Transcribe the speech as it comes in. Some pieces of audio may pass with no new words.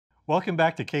Welcome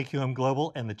back to KQM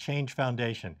Global and the Change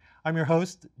Foundation. I'm your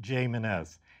host, Jay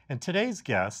Menez, and today's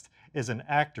guest is an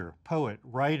actor, poet,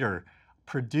 writer,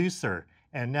 producer,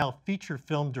 and now feature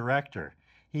film director.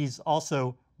 He's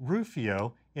also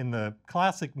Rufio in the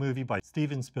classic movie by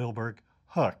Steven Spielberg,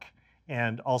 Hook,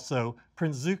 and also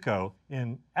Prince Zuko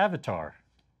in Avatar.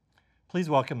 Please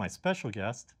welcome my special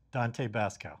guest, Dante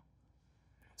Basco.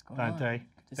 What's going Dante, on?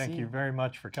 thank you very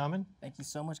much for coming. Thank you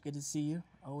so much. Good to see you.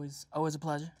 Always a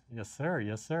pleasure. Yes, sir.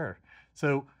 Yes, sir.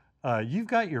 So you've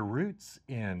got your roots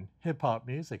in hip hop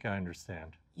music, I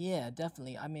understand. Yeah,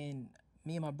 definitely. I mean,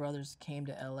 me and my brothers came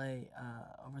to LA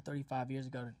over 35 years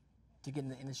ago to get in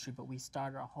the industry, but we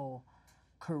started our whole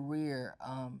career,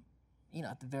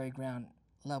 at the very ground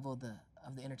level of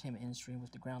the entertainment industry,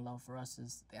 with the ground level for us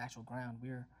is the actual ground.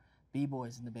 We're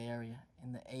b-boys in the Bay Area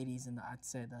in the 80s, and I'd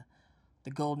say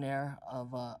the golden era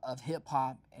of hip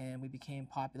hop, and we became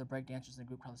popular breakdancers in a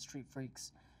group called the Street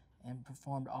Freaks, and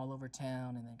performed all over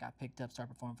town, and then got picked up,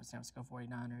 started performing for San Francisco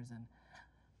 49ers and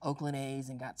Oakland A's,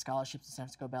 and got scholarships to San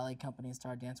Francisco Ballet Company, and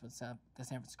started dancing with the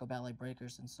San Francisco Ballet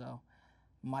Breakers. And so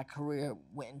my career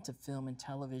went into film and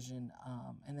television,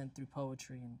 and then through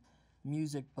poetry and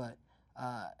music. But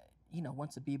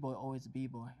once a b-boy, always a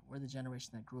b-boy. We're the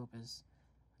generation that grew up as,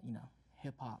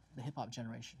 hip-hop, the hip-hop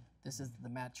generation. This is the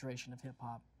maturation of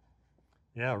hip-hop.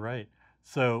 Yeah, right.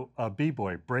 So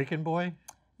b-boy, breaking boy?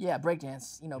 Yeah,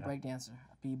 breakdance, breakdancer,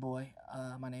 b-boy.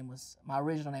 My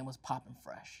original name was Poppin'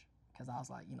 Fresh, because I was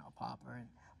like, popper.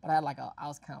 But I had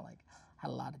a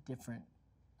lot of different,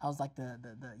 I was like the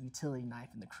utility knife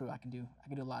in the crew. I can do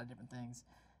a lot of different things.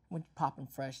 Went Poppin'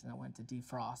 Fresh, and I went to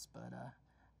Defrost, but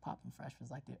Poppin' Fresh was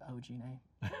like the OG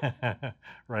name.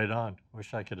 Right on.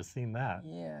 Wish I could have seen that.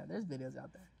 Yeah, there's videos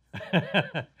out there.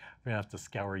 We're gonna have to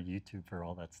scour YouTube for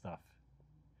all that stuff.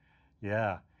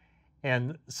 Yeah.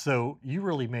 And so you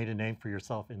really made a name for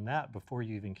yourself in that before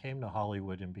you even came to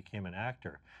Hollywood and became an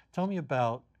actor. Tell me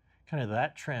about kind of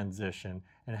that transition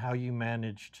and how you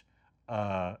managed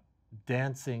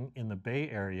dancing in the Bay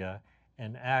Area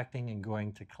and acting and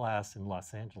going to class in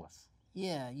Los Angeles.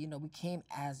 Yeah, we came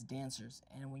as dancers,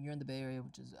 and when you're in the Bay Area,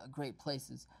 which is a great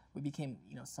place, we became,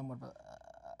 somewhat of a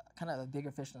kind of a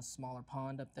bigger fish in a smaller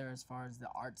pond up there as far as the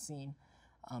art scene,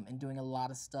 and doing a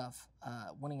lot of stuff,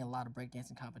 winning a lot of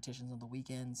breakdancing competitions on the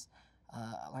weekends.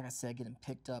 Like I said, getting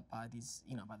picked up by these,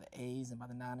 by the A's and by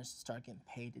the Niners to start getting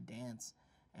paid to dance,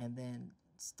 and then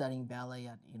studying ballet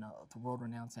at, the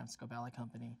world-renowned San Francisco Ballet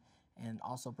Company, and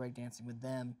also breakdancing with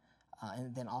them.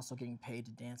 And then also getting paid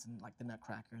to dance in like the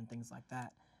Nutcracker and things like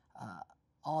that.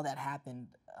 All that happened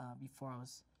before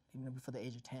before the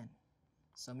age of 10.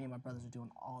 So me and my brothers were doing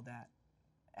all that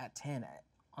at 10,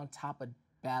 on top of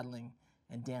battling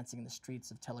and dancing in the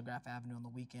streets of Telegraph Avenue on the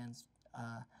weekends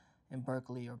in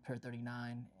Berkeley or Pier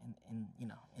 39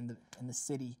 in the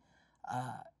city.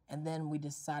 And then we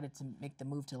decided to make the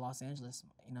move to Los Angeles.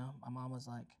 My mom was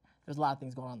like, there's a lot of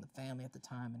things going on in the family at the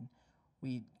time, and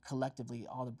we collectively,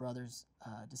 all the brothers,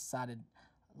 decided,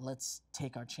 let's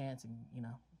take our chance and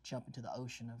jump into the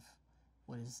ocean of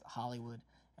what is Hollywood.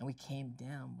 And we came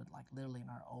down with like literally in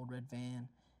our old red van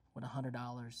with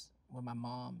 $100, with my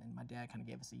mom and my dad kind of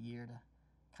gave us a year to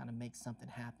kind of make something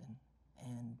happen.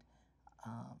 And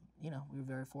we were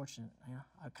very fortunate.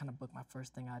 I kind of booked my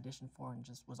first thing I auditioned for and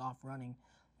just was off running.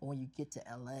 But when you get to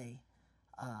LA,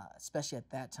 especially at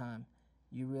that time,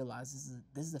 you realize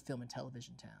this is a film and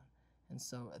television town. And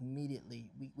so immediately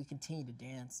we continued to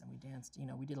dance, and we danced,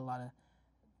 we did a lot of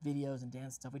videos and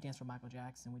dance stuff. We danced for Michael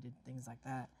Jackson, we did things like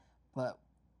that. But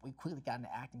we quickly got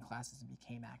into acting classes and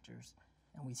became actors.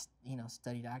 And we,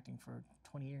 studied acting for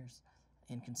 20 years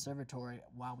in conservatory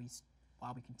while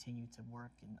we continued to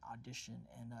work and audition.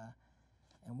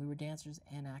 And we were dancers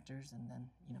and actors, and then,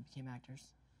 became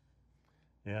actors.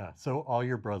 Yeah, so all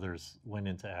your brothers went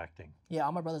into acting. Yeah,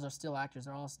 all my brothers are still actors.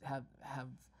 They all have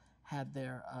had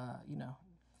their,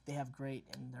 they have great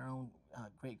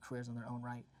careers in their own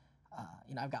right.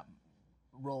 I've got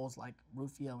roles like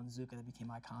Rufio and Zuko that became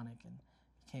iconic and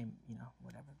became,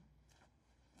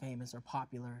 famous or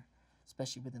popular,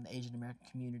 especially within the Asian American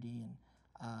community and,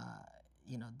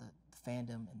 the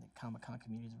fandom and the Comic-Con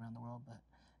communities around the world. But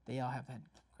they all have had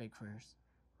great careers.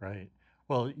 Right.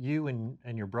 Well, you and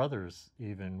your brothers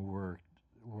even were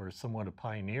somewhat of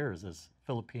pioneers as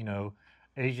Filipino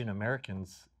Asian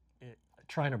Americans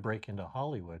trying to break into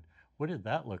Hollywood. What did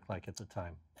that look like at the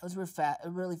time? It was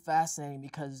really fascinating,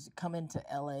 because coming to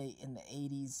LA in the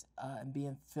 80s and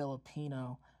being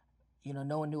Filipino,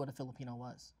 no one knew what a Filipino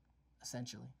was,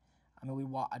 essentially. I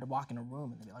mean, I'd walk in a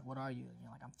room and they'd be like, "What are you?" And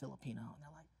you're like, "I'm Filipino." And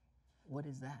they're like, "What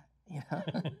is that?"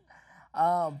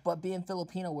 But being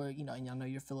Filipino, where and y'all know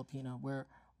you're Filipino, we're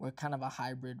we're kind of a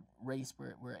hybrid race.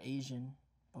 We're Asian,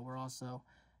 but we're also,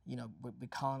 you know, we're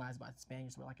colonized by the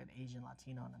Spaniards. We're like an Asian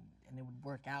Latino, and it would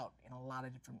work out in a lot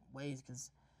of different ways because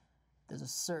there's a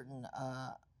certain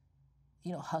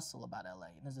you know, hustle about LA,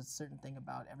 and there's a certain thing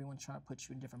about everyone trying to put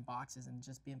you in different boxes, and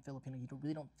just being Filipino, you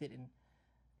really don't fit in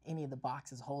any of the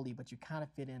boxes wholly, but you kind of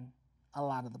fit in a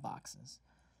lot of the boxes.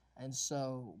 And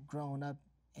so growing up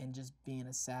and just being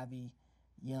a savvy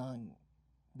young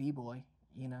b-boy,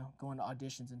 you know, going to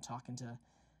auditions and talking to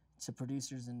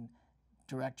producers and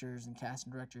directors and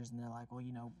casting directors, and they're like, well,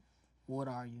 you know, what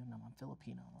are you? And I'm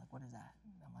Filipino. I'm like, what is that?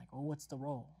 And I'm like, well, what's the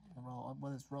role? The role,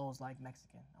 well, this role is like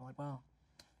Mexican. I'm like, well,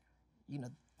 you know,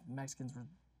 Mexicans were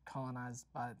colonized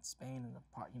by Spain, and the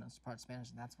part, you know, it's part Spanish,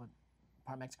 and that's what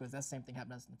part Mexico is. That same thing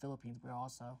happened to us in the Philippines.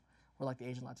 We're like the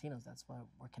Asian Latinos. That's why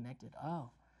we're connected. Oh,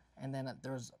 and then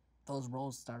those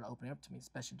roles started opening up to me,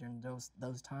 especially during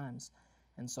those times.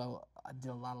 And so I did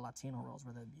a lot of Latino roles,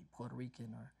 whether it be Puerto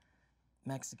Rican or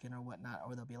Mexican or whatnot,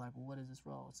 or they'll be like, well, what is this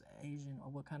role? It's Asian, or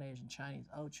what kind of Asian? Chinese.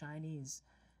 Oh, Chinese.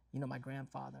 You know, my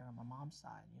grandfather on my mom's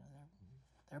side, you know,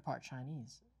 they're part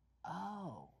Chinese.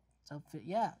 Oh, so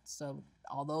yeah. So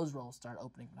all those roles started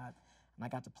opening, and I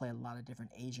got to play a lot of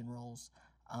different Asian roles,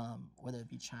 whether it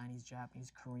be Chinese,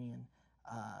 Japanese, Korean,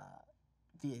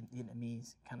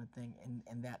 Vietnamese kind of thing,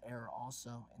 in that era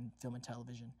also in film and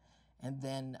television. And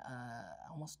then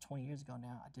almost 20 years ago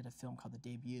now, I did a film called The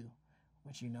Debut,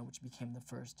 which became the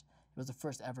first. It was the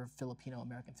first ever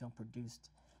Filipino-American film produced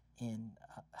in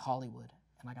Hollywood,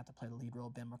 and I got to play the lead role,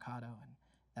 Ben Mercado, and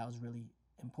that was really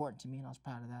important to me, and I was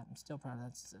proud of that. I'm still proud of that.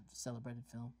 It's a celebrated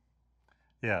film.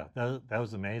 Yeah, that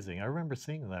was amazing. I remember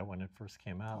seeing that when it first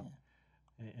came out.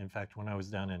 Yeah. In fact, when I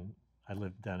lived down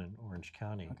in Orange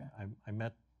County. Okay. I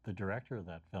met the director of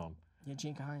that film. Yeah,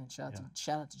 Gene Kahayan. Shout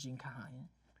out to Gene Kahayan.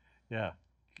 Yeah,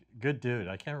 good dude.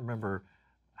 I can't remember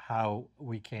how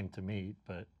we came to meet,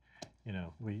 but you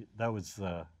know, it was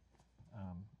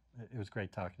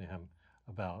great talking to him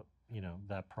about, you know,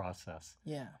 that process.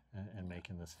 Yeah. And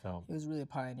making this film. He was really a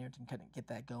pioneer to kind of get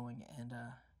that going,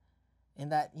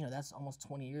 and that, you know, that's almost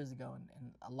 20 years ago,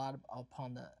 and a lot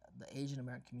upon the Asian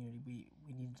American community,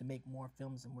 we needed to make more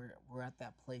films, and we're at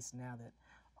that place now that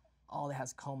all that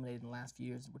has culminated in the last few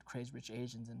years with Crazy Rich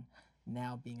Asians, and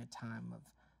now being a time of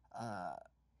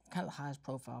kind of the highest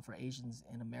profile for Asians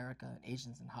in America and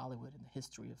Asians in Hollywood, in the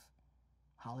history of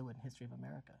Hollywood and history of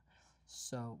America.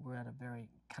 So we're at a very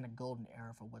kind of golden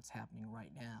era for what's happening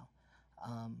right now,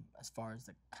 as far as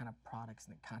the kind of products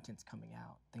and the contents coming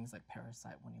out. Things like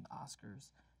Parasite winning the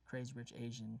Oscars, Crazy Rich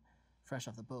Asian, fresh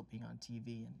off the boat being on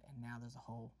TV, and now there's a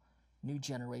whole new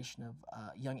generation of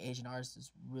young Asian artists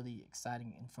is really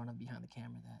exciting in front of behind the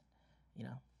camera that, you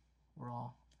know, we're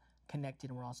all connected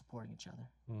and we're all supporting each other.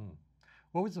 Mm.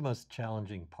 What was the most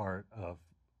challenging part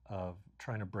of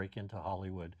trying to break into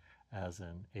Hollywood as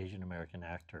an Asian American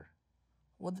actor?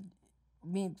 Well, I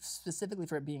mean, specifically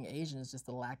for it being Asian is just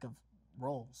the lack of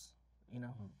roles, you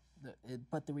know.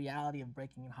 But the reality of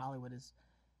breaking in Hollywood is,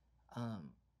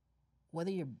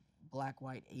 whether you're black,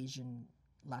 white, Asian,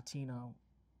 Latino,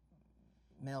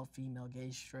 male, female,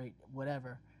 gay, straight,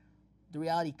 whatever, the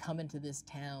reality coming to this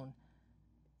town,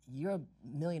 you're a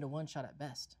million to one shot at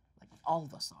best. Like all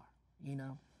of us are, you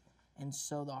know. And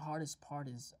so the hardest part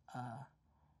is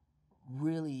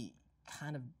really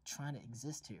kind of trying to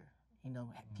exist here. You know,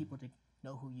 people to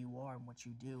know who you are and what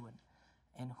you do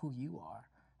and who you are.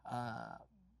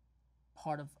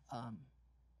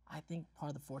 I think part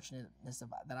of the fortunateness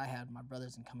that I had, my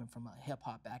brothers, and coming from a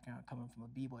hip-hop background, coming from a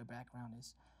b-boy background,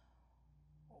 is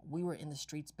we were in the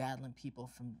streets battling people,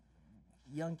 from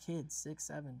young kids, 6,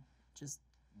 7, just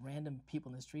random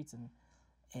people in the streets,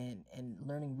 and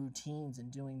learning routines and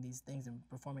doing these things and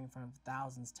performing in front of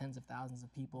thousands, tens of thousands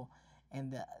of people.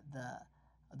 And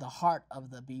the heart of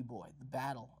the b-boy, the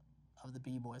battle of the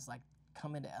b-boy is like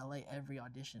coming to LA. Every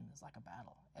audition is like a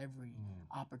battle. Every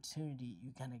opportunity,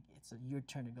 it's your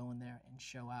turn to go in there and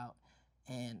show out.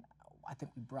 And I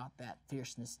think we brought that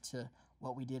fierceness to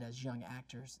what we did as young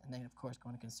actors. And then, of course,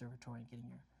 going to conservatory and getting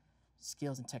your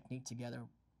skills and technique together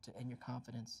and your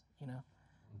confidence, you know.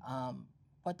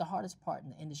 But the hardest part in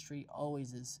the industry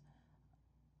always is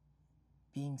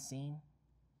being seen,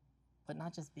 but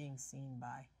not just being seen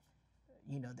by,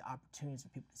 you know, the opportunities for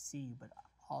people to see you, but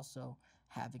also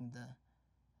having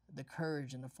the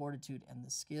courage and the fortitude and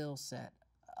the skill set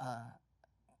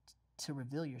to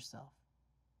reveal yourself.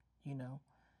 You know,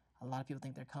 a lot of people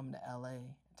think they're coming to LA,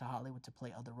 to Hollywood, to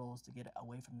play other roles, to get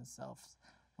away from themselves,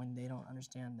 when they don't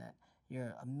understand that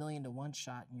you're a million to one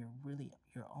shot, and your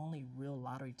only real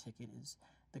lottery ticket is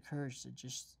the courage to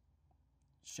just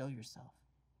show yourself,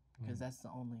 because that's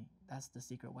that's the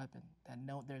secret weapon that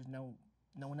there's no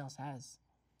one else has,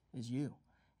 is you.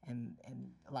 And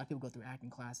a lot of people go through acting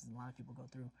classes, and a lot of people go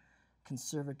through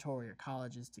conservatory or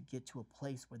colleges to get to a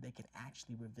place where they can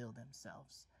actually reveal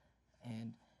themselves.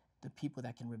 And the people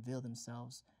that can reveal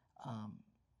themselves,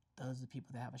 those are the people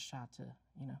that have a shot to,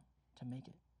 to make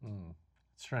it.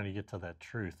 It's trying to get to that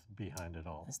truth behind it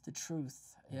all. It's the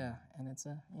truth, yeah. And it's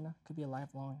it could be a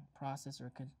lifelong process, or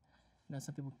it could,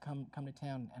 some people come to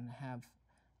town and have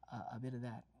a bit of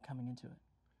that coming into it.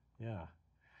 Yeah.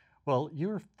 Well, you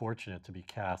were fortunate to be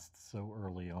cast so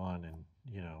early on, and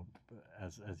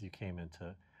as you came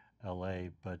into LA.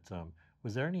 But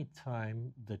was there any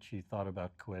time that you thought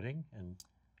about quitting and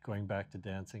going back to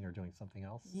dancing or doing something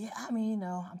else? Yeah, I mean,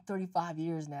 I'm 35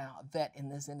 years now, a vet in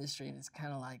this industry, and it's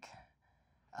kind of like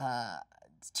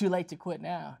it's too late to quit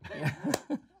now.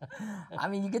 I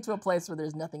mean, you get to a place where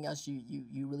there's nothing else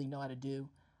you really know how to do.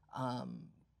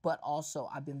 But also,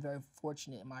 I've been very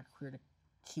fortunate in my career to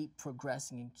keep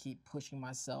progressing and keep pushing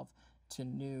myself to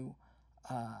new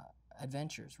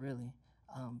adventures, really.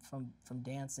 From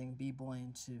dancing,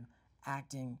 b-boying, to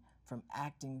acting, from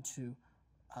acting to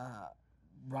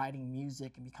writing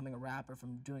music and becoming a rapper,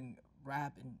 from doing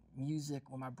rap and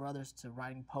music with my brothers to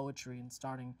writing poetry and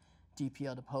starting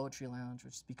DPL, the Poetry Lounge,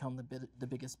 which has become the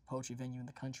biggest poetry venue in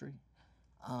the country,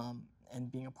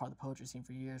 and being a part of the poetry scene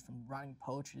for years. From writing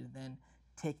poetry to then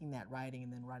taking that writing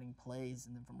and then writing plays,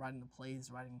 and then from writing the plays,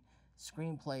 writing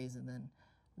screenplays, and then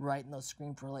writing those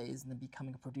screenplays, and then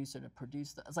becoming a producer to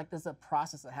produce. It's like there's a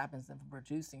process that happens. Then from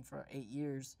producing for 8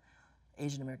 years,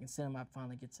 Asian American cinema, I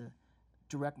finally get to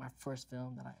direct my first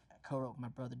film that I co-wrote with my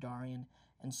brother Darian.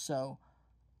 And so,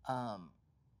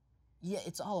 yeah,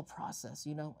 it's all a process,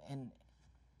 and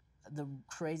the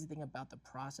crazy thing about the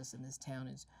process in this town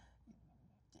is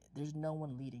there's no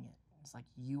one leading it. It's like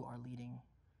you are leading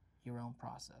your own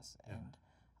process. Yeah. And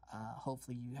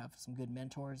hopefully you have some good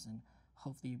mentors, and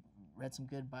hopefully you read some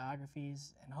good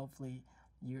biographies, and hopefully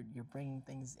you're bringing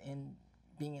things in,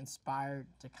 being inspired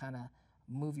to kind of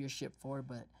move your ship forward.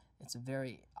 But it's a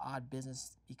very odd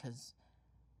business because,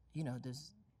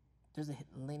 there's a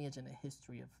lineage and a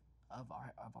history of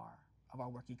our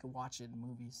work. You could watch it in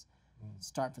movies,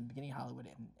 start from the beginning of Hollywood,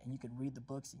 and you could read the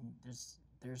books, and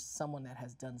there's someone that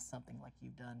has done something like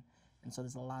you've done. And so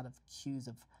there's a lot of cues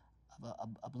of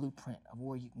a blueprint of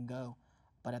where you can go.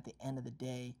 But at the end of the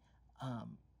day,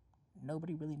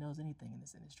 nobody really knows anything in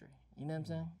this industry. You know what I'm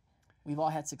saying? We've all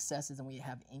had successes, and we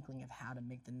have inkling of how to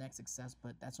make the next success,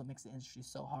 but that's what makes the industry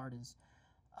so hard is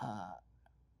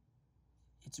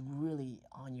it's really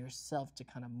on yourself to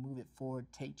kind of move it forward,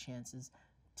 take chances,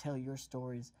 tell your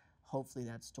stories. Hopefully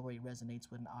that story resonates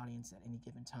with an audience at any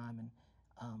given time and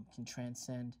can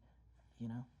transcend,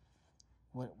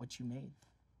 what you made.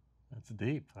 That's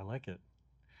deep. I like it.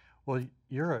 Well,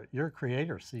 you're a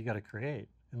creator, so you got to create.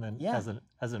 And then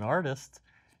as an artist,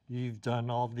 you've done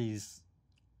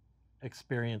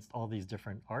experienced all these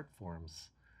different art forms.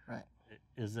 Right.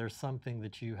 Is there something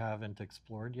that you haven't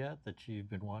explored yet that you've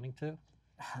been wanting to?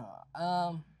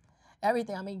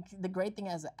 Everything. I mean, the great thing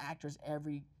as an actor is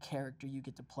every character you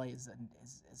get to play is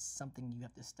something you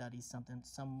have to study,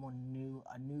 someone new,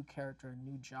 a new character, a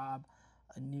new job,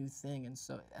 a new thing. And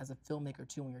so as a filmmaker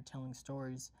too, when you're telling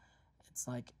stories, it's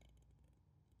like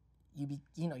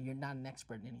you're not an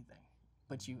expert in anything,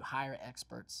 but you hire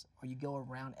experts, or you go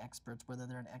around experts, whether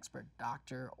they're an expert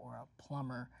doctor or a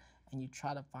plumber, and you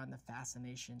try to find the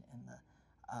fascination and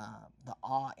the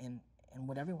awe in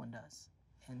what everyone does.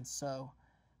 And so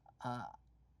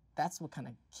that's what kind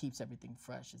of keeps everything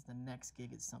fresh, is the next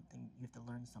gig is something, you have to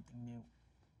learn something new.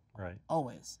 Right.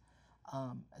 Always.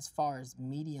 As far as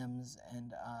mediums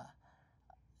and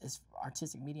as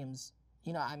artistic mediums,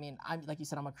 I mean, I'm, like you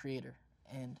said, I'm a creator,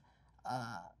 and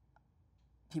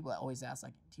people always ask,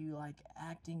 like, do you like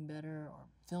acting better, or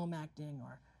film acting,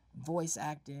 or voice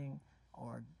acting,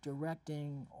 or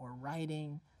directing, or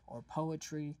writing, or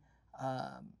poetry?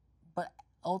 But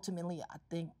ultimately, I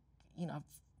think,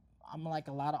 I'm like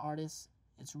a lot of artists.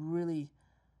 It's really,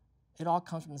 it all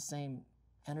comes from the same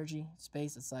energy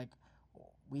space. It's like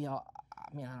we all,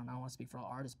 I mean, I don't want to speak for all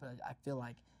artists, but I feel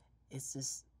like it's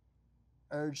this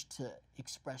urge to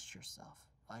express yourself.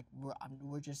 Like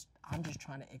I'm just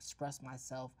trying to express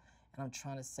myself, and I'm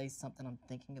trying to say something I'm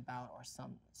thinking about, or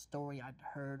some story I'd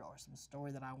heard, or some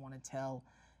story that I want to tell,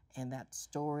 and that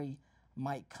story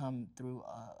might come through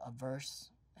a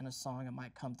verse in a song, it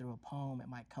might come through a poem, it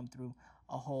might come through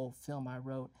a whole film I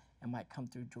wrote, it might come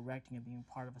through directing and being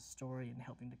part of a story and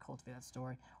helping to cultivate that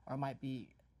story, or it might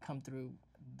come through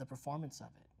the performance of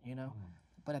it,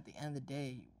 But at the end of the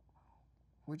day,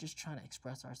 we're just trying to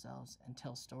express ourselves and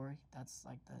tell story. That's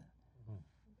like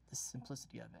the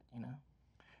simplicity of it, you know.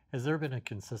 Has there been a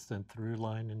consistent through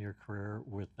line in your career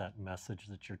with that message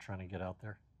that you're trying to get out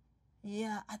there?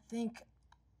 Yeah, I think,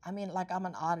 I mean, like I'm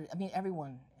an oddity. I mean,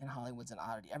 everyone in Hollywood's an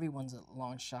oddity. Everyone's a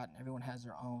long shot, and everyone has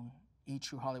their own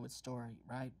true Hollywood story,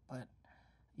 right? But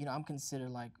you know, I'm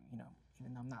considered like, you know,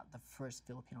 even though I'm not the first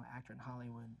Filipino actor in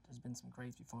Hollywood, there's been some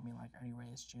greats before me, like Ernie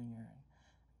Reyes Jr. and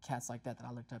cats like that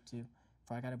I looked up to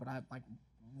before I got it. But I like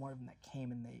more of them that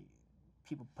came and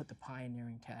people put the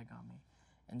pioneering tag on me,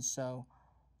 and so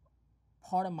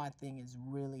part of my thing is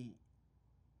really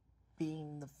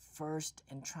being the first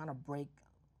and trying to break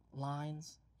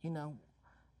lines. You know,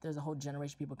 there's a whole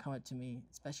generation of people come up to me,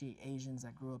 especially Asians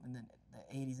that grew up in the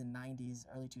 80s and 90s,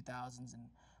 early 2000s, and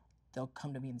they'll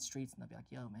come to me in the streets and they'll be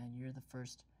like, yo, man, you're the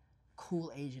first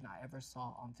cool Asian I ever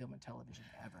saw on film and television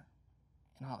ever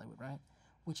in Hollywood, right?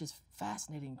 Which is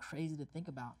fascinating, crazy to think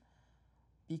about,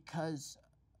 because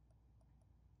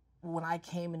when I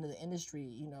came into the industry,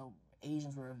 you know,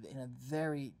 Asians were in a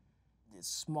very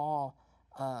small,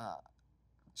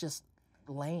 just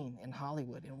lane in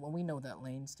Hollywood. And when we know that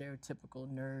lane, stereotypical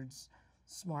nerds,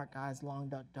 smart guys, long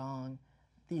duck dong,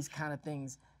 these kind of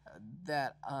things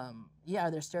that, yeah,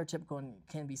 they're stereotypical and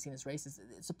can be seen as racist.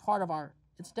 It's a part of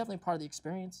it's definitely part of the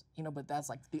experience, you know, but that's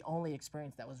like the only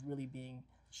experience that was really being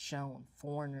shown,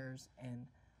 foreigners and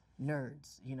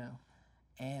nerds, you know.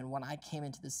 And when I came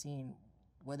into the scene,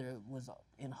 whether it was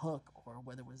in Hook or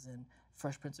whether it was in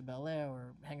Fresh Prince of Bel-Air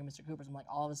or Hanging Mr. Cooper's, I'm like,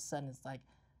 all of a sudden it's like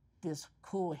this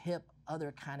cool, hip,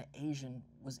 other kind of Asian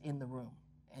was in the room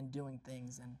and doing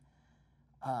things.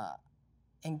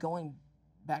 And going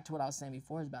back to what I was saying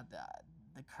before is about the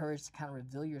courage to kind of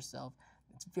reveal yourself.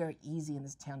 It's very easy in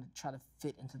this town to try to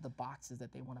fit into the boxes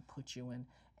that they want to put you in.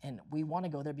 And we want to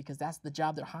go there because that's the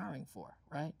job they're hiring for,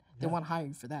 right? They want to hire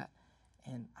you for that.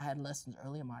 And I had lessons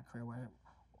early in my career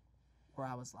where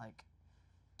I was like,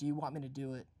 do you want me to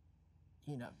do it,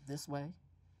 you know, this way?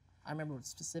 I remember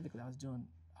specifically I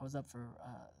was up for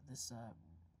this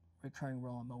recurring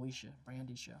role in Moesha,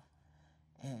 Brandy's show,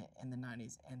 in the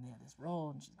 90s. And they had this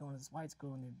role, and she's going to this white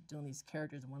school, and they're doing these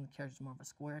characters, and one of the characters is more of a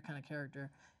square kind of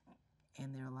character.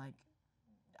 And they're like,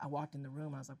 I walked in the room,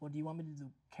 and I was like, well, do you want me to do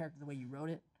the character the way you wrote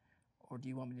it? Or do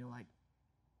you want me to, like,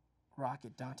 rock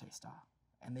it Dante style?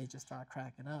 And they just started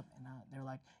cracking up, and they're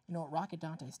like, you know what, rock it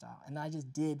Dante style. And I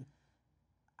did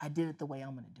it the way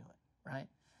I'm gonna do it, right?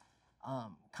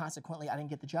 Consequently, I didn't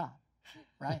get the job,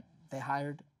 right? They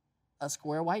hired a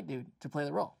square white dude to play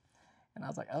the role. And I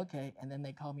was like, okay. And then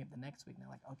they called me up the next week, and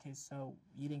they're like, okay, so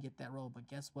you didn't get that role, but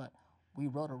guess what? We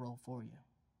wrote a role for you.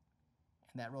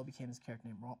 And that role became this character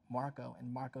named Marco,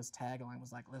 and Marco's tagline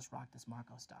was like, let's rock this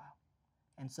Marco style.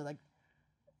 And so, like,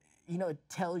 you know, it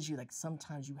tells you, like,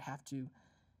 sometimes you have to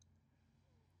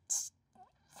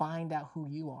find out who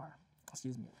you are.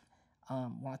 Excuse me.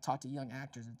 When I talk to young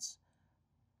actors, it's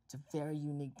a very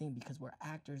unique thing because we're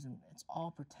actors and it's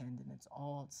all pretend and it's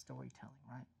all storytelling,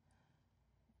 right?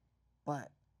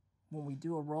 But when we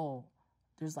do a role,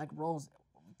 there's like roles,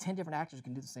 10 different actors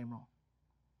can do the same role.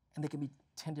 And they can be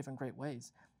 10 different great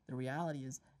ways. The reality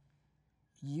is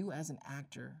you as an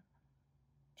actor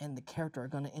and the character are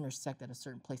going to intersect at a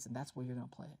certain place, and that's where you're going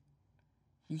to play it.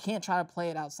 You can't try to play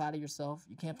it outside of yourself.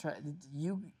 You can't try,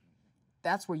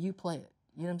 that's where you play it.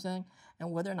 You know what I'm saying?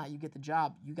 And whether or not you get the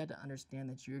job, you got to understand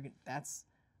that that's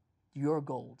your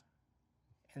gold.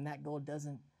 And that gold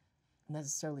doesn't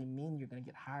necessarily mean you're going to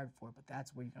get hired for it, but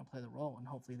that's where you're going to play the role. And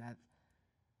hopefully that,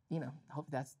 you know,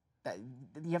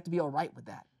 you have to be all right with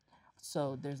that.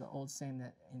 So there's an old saying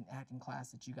that in acting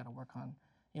class that you got to work on,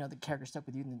 you know, the character stuck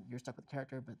with you, and then you're stuck with the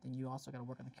character, but then you also got to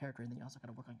work on the character, and then you also got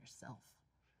to work on yourself.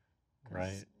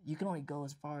 Right. You can only go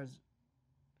as far as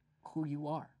who you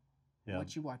are,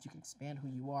 what you are. If you can expand who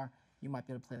you are, you might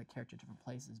be able to play the character in different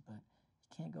places, but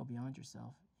you can't go beyond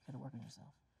yourself. You got to work on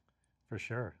yourself. For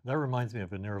sure. That reminds me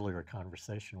of an earlier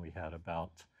conversation we had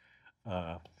about,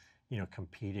 you know,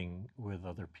 competing with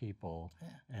other people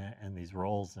and these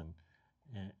roles, and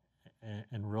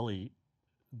really,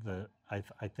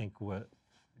 I think what,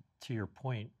 to your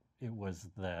point, it was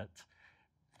that,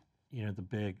 you know, the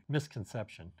big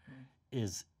misconception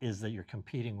is that you're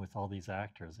competing with all these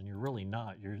actors, and you're really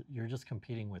not. You're just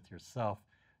competing with yourself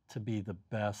to be the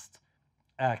best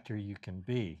actor you can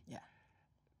be. Yeah.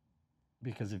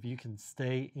 Because if you can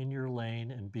stay in your lane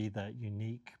and be that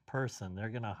unique person, they're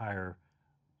gonna hire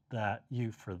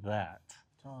you for that.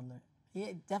 Totally.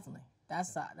 Yeah, definitely.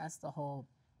 That's the whole,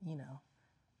 you know,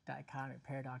 dichotomy,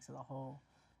 paradox of the whole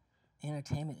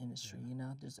entertainment industry. You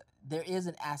know, there is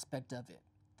an aspect of it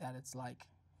that it's like,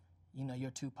 you know,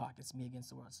 you're Tupac, it's me against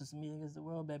the world. It's just me against the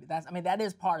world, baby. That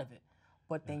is part of it.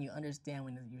 But then you understand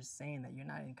when you're saying that you're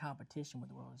not in competition with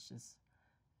the world. It's just,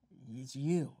 it's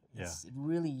you. It's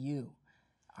really you.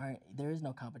 There is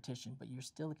no competition, but you're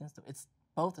still against it. It's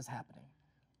both is happening.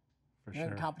 You're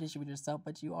in competition with yourself,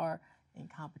 but you are in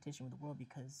competition with the world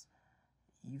because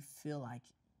you feel like,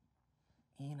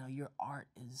 you know, your art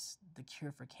is the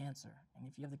cure for cancer. And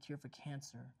if you have the cure for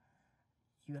cancer,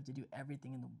 you have to do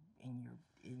everything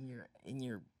in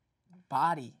your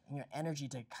body, in your energy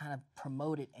to kind of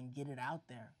promote it and get it out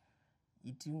there.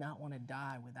 You do not want to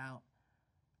die without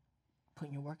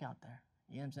putting your work out there.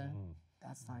 You know what I'm saying?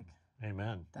 That's like,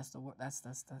 amen. That's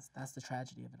the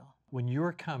tragedy of it all. When you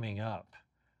were coming up,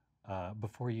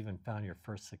 before you even found your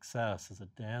first success as a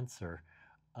dancer,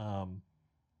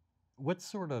 what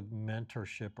sort of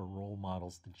mentorship or role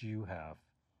models did you have?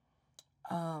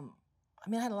 I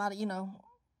mean, I had a lot of, you know,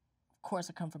 of course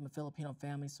I come from a Filipino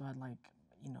family, so I had like,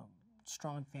 you know,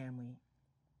 strong family,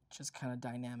 just kind of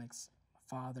dynamics,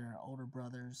 father, older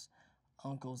brothers,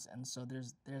 uncles, and so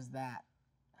there's that.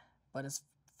 But as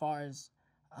far as,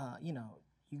 you know,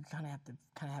 you kind of have to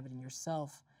have it in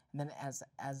yourself. And then as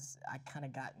I kind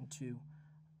of got into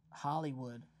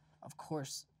Hollywood, of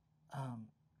course,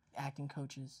 acting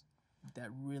coaches that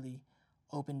really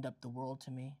opened up the world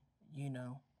to me, you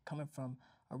know, coming from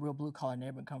a real blue-collar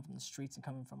neighborhood, coming from the streets and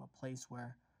coming from a place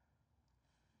where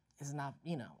it's not,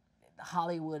 you know,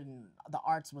 Hollywood and the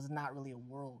arts was not really a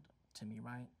world to me,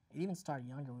 right? It even started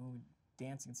younger when we were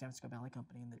dancing in San Francisco Ballet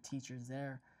Company and the teachers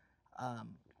there.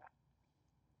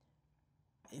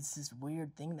 It's this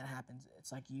weird thing that happens.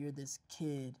 It's like you're this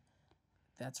kid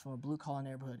that's from a blue-collar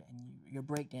neighborhood and you're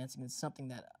breakdancing. It's something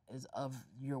that is of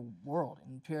your world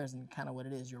and appears in kind of what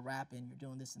it is. You're rapping, you're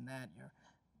doing this and that,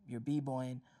 you're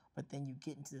b-boying, but then you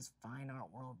get into this fine art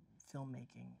world,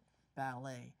 filmmaking,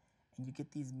 ballet, and you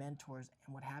get these mentors,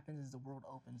 and what happens is the world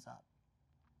opens up.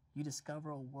 You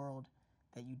discover a world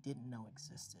that you didn't know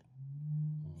existed.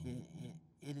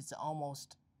 It is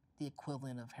almost the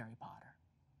equivalent of Harry Potter.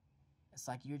 It's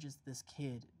like you're just this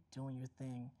kid doing your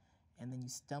thing, and then you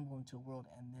stumble into a world,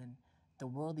 and then the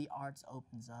world of the arts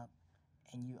opens up,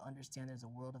 and you understand there's a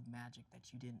world of magic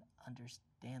that you didn't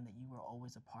understand that you were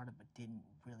always a part of, but it didn't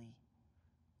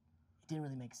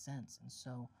really make sense. And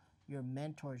so your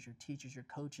mentors, your teachers, your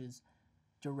coaches,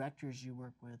 directors you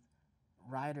work with,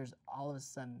 writers, all of a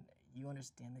sudden you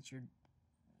understand that you're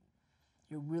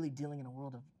really dealing in a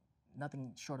world of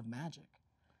nothing short of magic.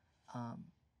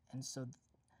 And so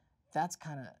that's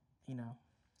kind of, you know,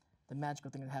 the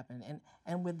magical thing that happened.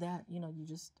 And with that, you know, you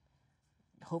just,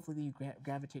 hopefully you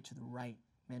gravitate to the right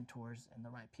mentors and the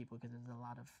right people, because there's a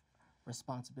lot of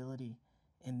responsibility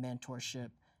in mentorship,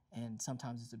 and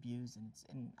sometimes it's abused.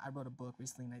 And I wrote a book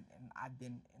recently, and I've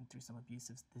been through some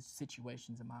abusive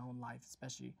situations in my own life,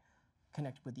 especially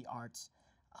connected with the arts.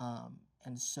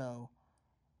 And so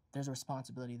there's a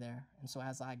responsibility there. And so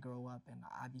as I grow up and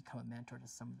I become a mentor to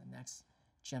some of the next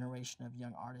generation of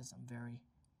young artists, I'm very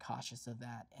cautious of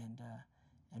that. And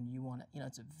you want to, you know,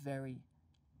 it's a very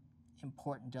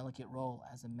important, delicate role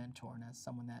as a mentor and as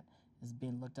someone that is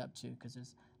being looked up to, because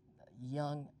there's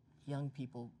young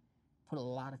people put a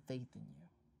lot of faith in you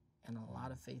and a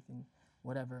lot of faith in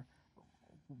whether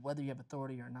you have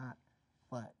authority or not.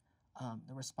 But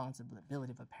the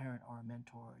responsibility of a parent or a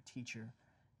mentor or a teacher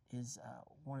is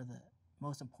one of the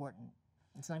most important.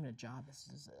 It's not even a job, this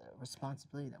is a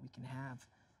responsibility that we can have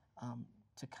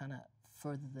to kind of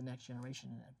further the next generation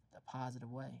in a positive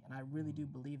way. And I really do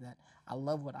believe that. I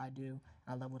love what I do, and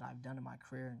I love what I've done in my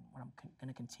career and what I'm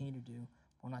going to continue to do.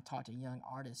 When I talk to young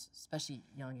artists, especially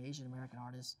young Asian American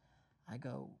artists, I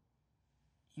go,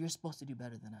 you're supposed to do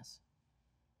better than us,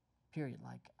 period.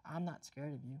 Like, I'm not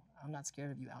scared of you. I'm not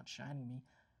scared of you outshining me.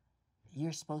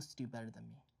 You're supposed to do better than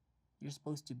me. You're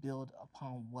supposed to build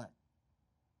upon what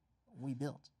we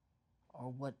built,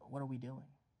 or what are we doing?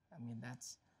 I mean,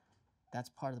 that's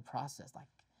part of the process. Like,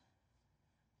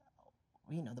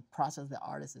 you know, the process of the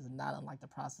artist is not unlike the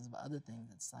process of other things.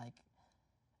 It's like,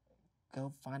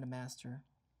 go find a master,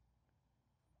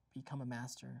 become a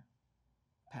master,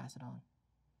 pass it on.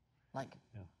 Like,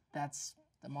 that's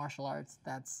the martial arts,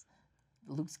 that's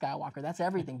Luke Skywalker, that's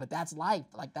everything, but that's life.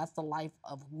 Like, that's the life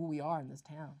of who we are in this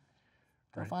town.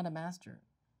 Go find a master,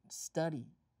 study,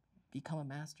 become a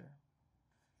master,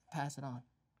 pass it on.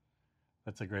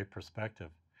 That's a great perspective.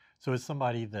 So as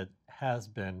somebody that has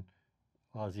been,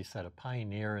 well, as you said, a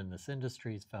pioneer in this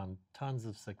industry, has found tons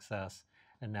of success,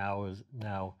 and now is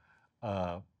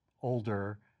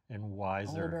older and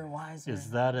wiser.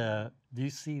 Is that do you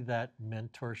see that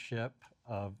mentorship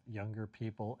of younger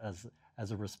people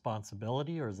as a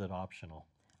responsibility, or is it optional?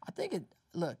 I think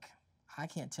look, I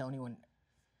can't tell anyone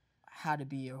how to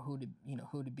be or who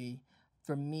to be,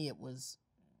 for me, it was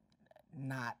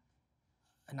not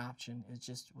an option. It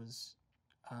just was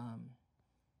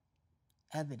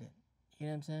evident. You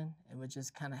know what I'm saying? It would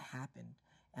just kind of happen.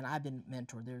 And I've been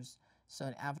mentored. So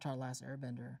in Avatar: Last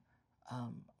Airbender,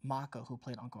 Mako, who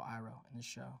played Uncle Iroh in the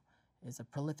show, is a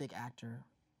prolific actor.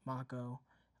 Mako,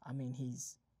 I mean,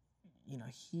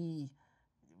 he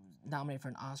nominated for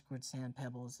an Oscar with Sand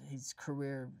Pebbles. His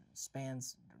career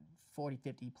spans 40,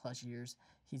 50 plus years.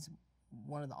 He's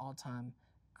one of the all-time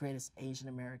greatest Asian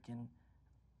American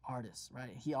artists,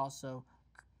 right? He also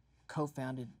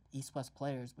co-founded East West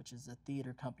Players, which is a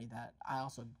theater company that I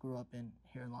also grew up in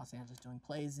here in Los Angeles, doing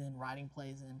plays in, writing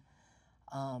plays in.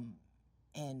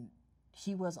 And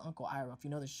he was Uncle Iroh. If you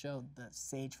know the show, the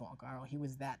sage for Uncle Iroh, he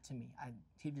was that to me.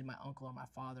 He did my uncle or my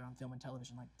father on film and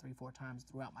television like 3, 4 times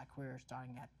throughout my career,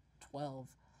 starting at 12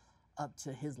 up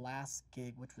to his last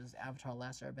gig, which was Avatar: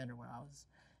 Last Airbender, where I was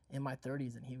in my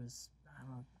 30s and he was, I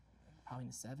don't know, probably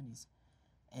in the 70s.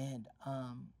 And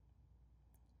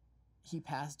he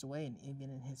passed away, and even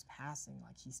in his passing,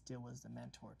 like, he still was the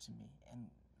mentor to me and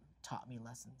taught me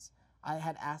lessons. I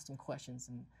had asked him questions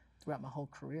throughout my whole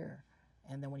career,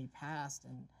 and then when he passed,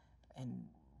 and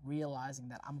realizing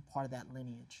that I'm a part of that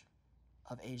lineage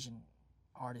of Asian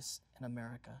artists in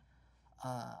America,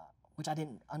 which I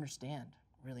didn't understand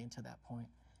really until that point,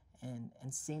 and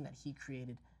seeing that he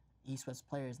created East West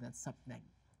Players, and that's something that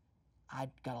I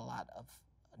got a lot of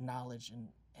knowledge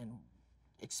and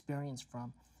experience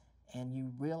from. And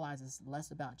you realize it's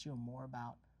less about you and more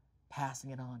about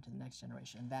passing it on to the next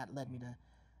generation. And that led me to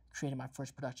creating my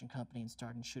first production company and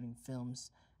starting shooting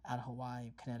films out of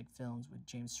Hawaii, Kinetic Films, with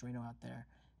James Sereno out there.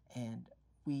 And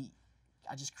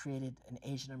I just created an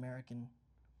Asian American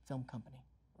film company,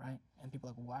 right? And people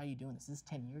are like, why are you doing this? This is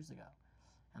 10 years ago.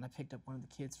 And I picked up one of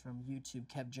the kids from YouTube,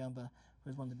 Kev Jumba, who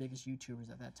was one of the biggest YouTubers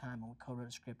at that time, and we co-wrote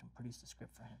a script and produced a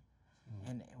script for him.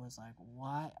 And it was like,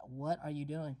 why? What are you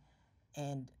doing?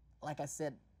 And like I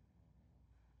said,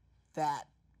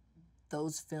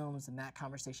 those films and that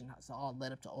conversation has all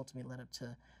ultimately led up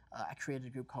to, I created a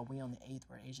group called We Own the 8th,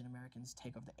 where Asian Americans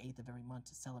take over the 8th of every month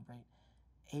to celebrate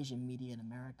Asian media in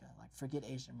America. Like, forget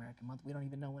Asian American Month. We don't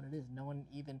even know what it is.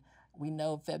 We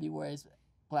know February is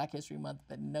Black History Month,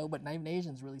 but not even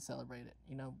Asians really celebrate it.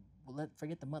 You know,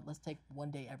 forget the month. Let's take one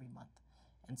day every month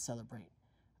and celebrate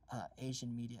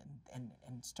Asian media, and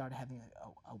started having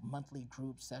a monthly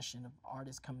group session of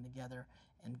artists coming together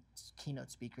and keynote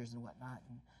speakers and whatnot.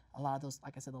 And a lot of those,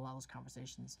 like I said, a lot of those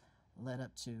conversations led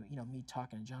up to, you know, me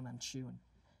talking to John M. Chu and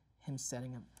him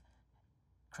setting up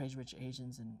Crazy Rich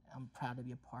Asians, and I'm proud to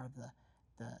be a part of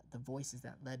the voices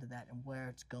that led to that and where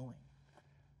it's going.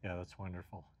 Yeah, that's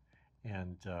wonderful.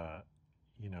 And,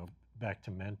 you know, back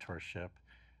to mentorship,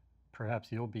 perhaps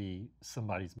you'll be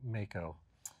somebody's Mako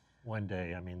one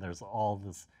day. I mean, there's all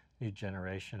this new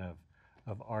generation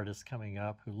of artists coming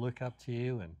up who look up to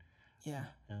you and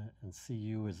see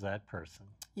you as that person.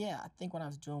 Yeah, I think when I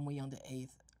was doing We Own the 8th,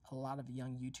 a lot of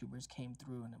young YouTubers came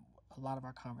through, and a lot of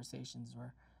our conversations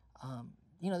were,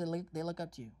 you know, they look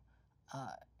up to you.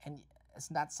 And it's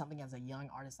not something as a young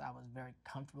artist I was very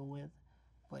comfortable with,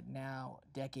 but now,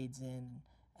 decades in,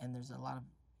 and there's a lot of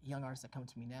young artists that come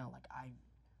to me now, like, I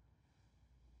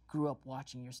grew up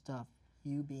watching your stuff.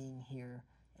 You being here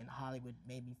in Hollywood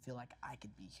made me feel like I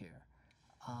could be here.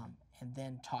 And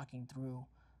then talking through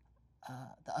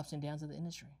the ups and downs of the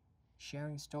industry,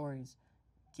 sharing stories,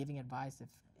 giving advice if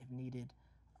needed,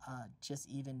 just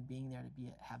even being there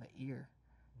to have an ear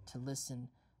to listen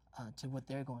to what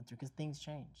they're going through, because things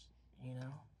change, you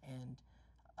know, and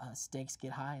stakes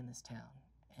get high in this town,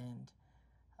 and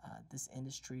this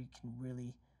industry can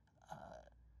really,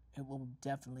 it will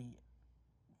definitely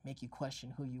make you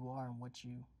question who you are and what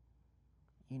you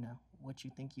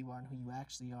think you are and who you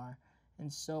actually are.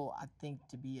 And so I think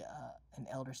to be an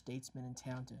elder statesman in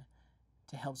town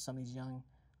to help some of these young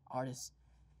artists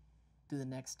do the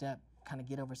next step, kind of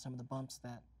get over some of the bumps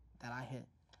that I hit,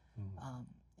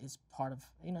 is part of,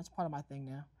 you know, it's part of my thing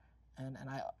now, and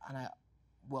I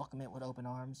welcome it with open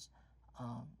arms,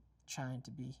 trying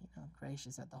to be, you know,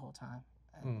 gracious at the whole time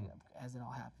as it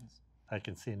all happens. I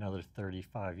can see another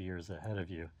 35 years ahead of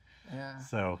you. Yeah.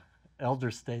 So, elder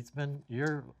statesman,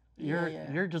 you're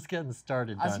just getting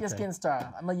started, Dante. I was just getting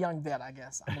started. I'm a young vet, I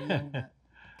guess. I'm a young vet.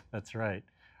 That's right.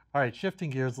 All right, shifting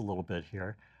gears a little bit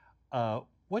here.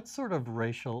 What sort of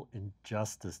racial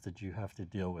injustice did you have to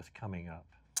deal with coming up?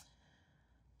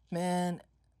 Man,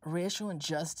 racial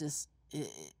injustice,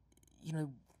 you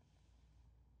know,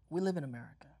 we live in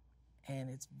America, and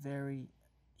it's very,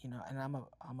 you know, and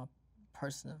I'm a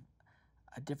person of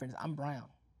a difference. I'm brown,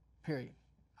 period.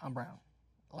 I'm brown.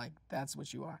 Like, that's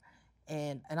what you are.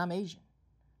 And I'm Asian,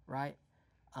 right?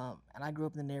 And I grew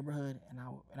up in the neighborhood, and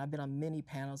I've been on many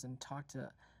panels and talked to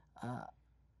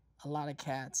a lot of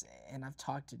cats, and I've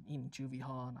talked to juvie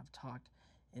hall, and I've talked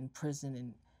in prison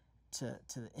and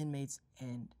to the inmates.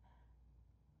 And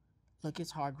look,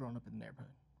 it's hard growing up in the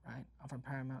neighborhood, right? I'm from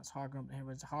Paramount. It's hard growing up in the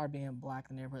neighborhood. It's hard being black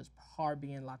in the neighborhood. It's hard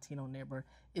being Latino in the neighborhood.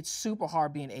 It's super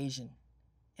hard being Asian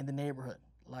in the neighborhood.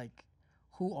 Like,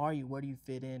 who are you? Where do you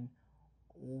fit in?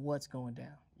 What's going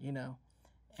down?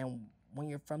 And when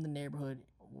you're from the neighborhood,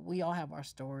 we all have our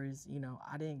stories.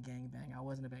 I didn't gangbang. I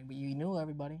wasn't a bang, but you knew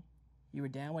everybody. You were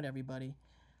down with everybody.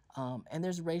 And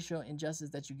there's racial injustice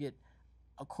that you get,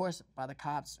 of course, by the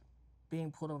cops,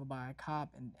 being pulled over by a cop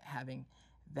and having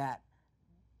that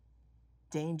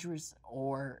dangerous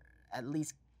or at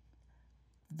least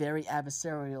very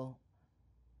adversarial,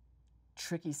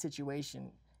 tricky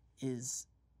situation is,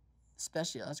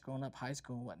 especially us growing up, high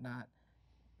school and whatnot,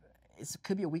 it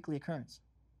could be a weekly occurrence.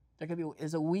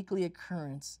 It's a weekly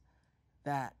occurrence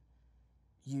that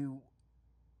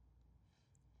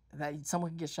someone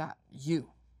can get shot. You know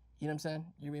what I'm saying?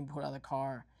 You're being pulled out of the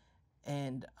car,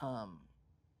 and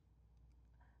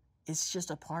it's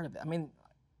just a part of it. I mean,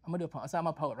 I'm gonna do a poem. So I'm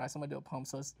a poet, right? So I'm gonna do a poem.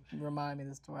 So it's remind me of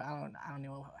the story. I don't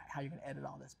know how you're gonna edit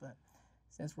all this, but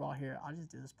since we're all here, I'll just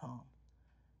do this poem.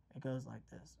 It goes like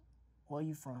this: Where are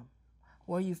you from?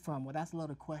 Where are you from? Well, that's a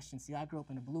loaded question. See, I grew up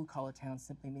in a blue-collar town,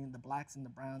 simply meaning the blacks and the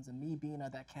browns, and me being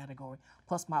of that category,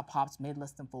 plus my pops made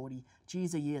less than 40.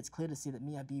 G's a year, it's clear to see that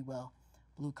me, I be, well,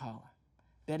 blue-collar.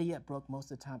 Better yet, broke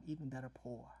most of the time, even better,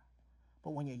 poor. But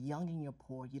when you're young and you're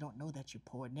poor, you don't know that you're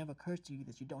poor. It never occurs to you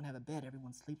that you don't have a bed.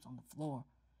 Everyone sleeps on the floor.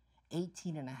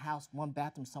 18 in a house, one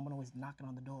bathroom, someone always knocking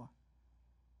on the door.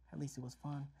 At least it was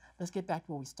fun. Let's get back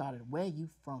to where we started. Where are you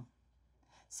from?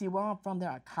 See, where I'm from, there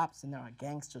are cops and there are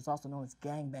gangsters, also known as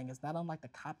gangbangers. Not unlike the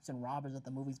cops and robbers of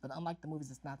the movies, but unlike the movies,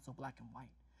 it's not so black and white.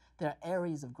 There are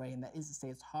areas of gray, and that is to say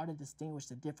it's hard to distinguish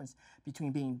the difference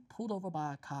between being pulled over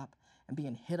by a cop and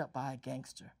being hit up by a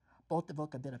gangster. Both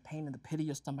evoke a bit of pain in the pit of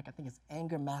your stomach. I think it's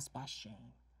anger masked by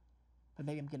shame. But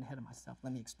maybe I'm getting ahead of myself.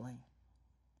 Let me explain.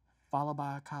 Followed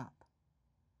by a cop.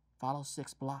 Follow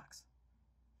 6 blocks.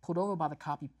 Pulled over by the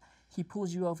cop. He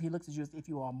pulls you over. He looks at you as if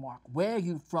you are Mark. Where are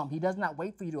you from? He does not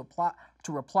wait for you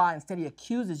to reply. Instead, he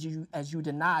accuses you as you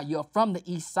deny. You're from the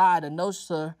east side. And no,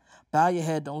 sir, bow your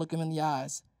head. Don't look him in the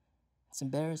eyes. It's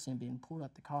embarrassing being pulled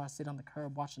up the car, sit on the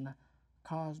curb watching the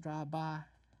cars drive by.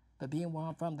 But being where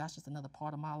I'm from, that's just another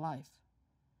part of my life.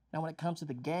 Now, when it comes to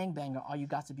the gangbanger, all you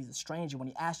got to be is a stranger. When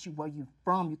he asks you where you're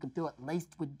from, you can feel it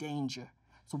laced with danger.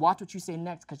 So watch what you say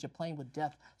next, because you're playing with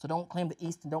death. So don't claim the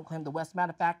East and don't claim the West.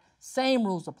 Matter of fact, same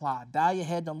rules apply. Bow your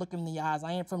head, don't look him in the eyes.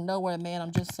 I ain't from nowhere, man.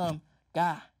 I'm just some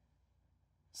guy.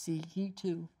 See, he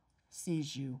too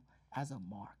sees you as a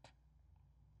mark.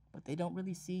 But they don't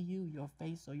really see you, your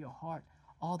face, or your heart.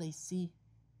 All they see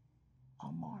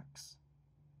are marks.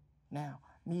 Now,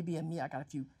 me being me, I got a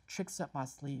few tricks up my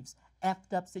sleeves.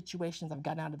 Effed up situations, I've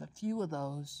gotten out of a few of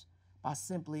those by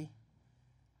simply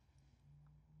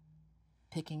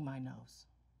picking my nose.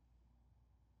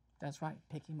 That's right,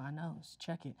 picking my nose.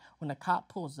 Check it. When the cop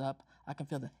pulls up, I can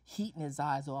feel the heat in his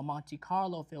eyes, or a Monte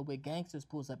Carlo filled with gangsters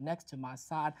pulls up next to my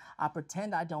side. I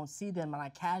pretend I don't see them, and I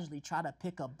casually try to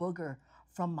pick a booger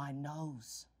from my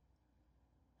nose.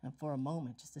 And for a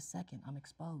moment, just a second, I'm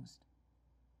exposed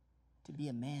to be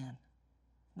a man,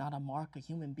 not a mark, a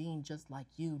human being just like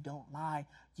you. Don't lie,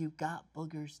 you got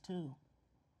boogers too.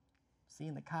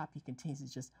 Seeing the cop, he continues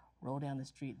to just roll down the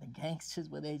street. The gangsters,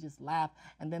 where they just laugh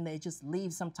and then they just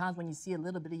leave. Sometimes when you see a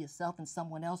little bit of yourself in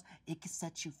someone else, it can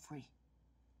set you free.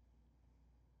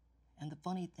 And the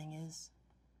funny thing is,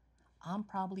 I'm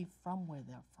probably from where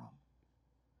they're from.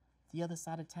 The other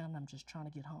side of town, I'm just trying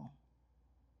to get home.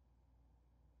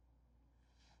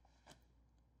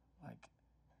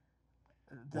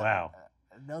 Wow.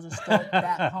 Those are stories.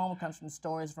 That poem comes from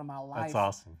stories from my life. That's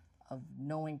awesome. Of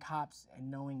knowing cops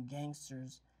and knowing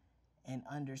gangsters and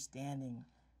understanding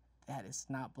that it's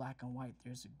not black and white.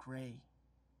 There's a gray.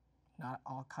 Not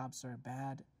all cops are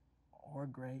bad or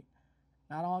great.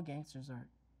 Not all gangsters are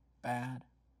bad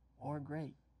or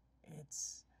great.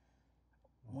 It's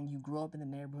when you grow up in the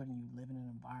neighborhood and you live in an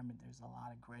environment, there's a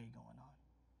lot of gray going on.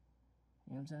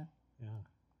 You know what I'm saying? Yeah.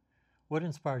 What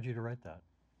inspired you to write that?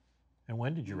 And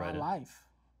when did you write it? My life.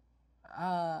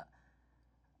 I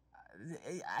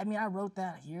mean, I wrote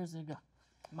that years ago.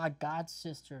 My god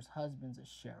sister's husband's a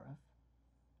sheriff,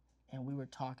 and we were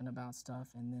talking about stuff,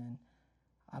 and then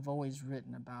I've always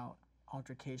written about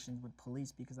altercations with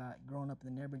police because growing up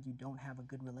in the neighborhood, you don't have a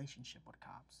good relationship with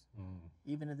cops.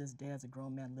 Even to this day, as a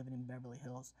grown man living in Beverly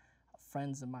Hills,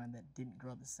 friends of mine that didn't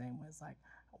grow up the same way, it's like,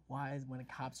 why is when a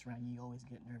cop's around, you always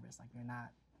get nervous, like you're not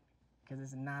because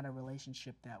it's not a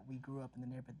relationship that we grew up in the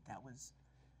neighborhood that was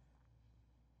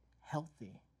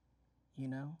healthy, you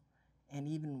know? And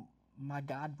even my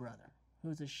god brother,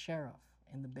 who's a sheriff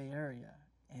in the Bay Area,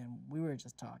 and we were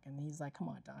just talking, and he's like, come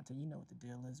on, Dante, you know what the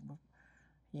deal is.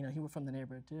 You know, he was from the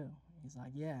neighborhood too. He's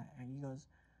like, yeah. And he goes,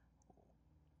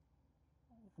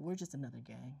 we're just another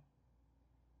gang.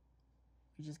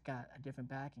 We just got a different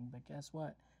backing, but guess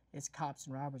what? It's cops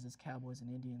and robbers, it's cowboys and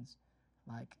Indians.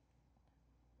 Like,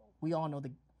 we all know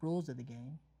the rules of the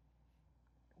game.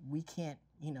 We can't,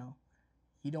 you know,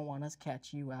 you don't want us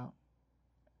catch you out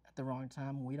at the wrong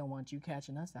time. We don't want you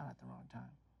catching us out at the wrong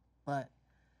time. But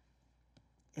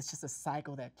it's just a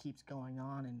cycle that keeps going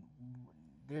on, and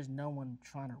there's no one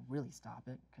trying to really stop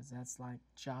it, because that's like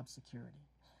job security.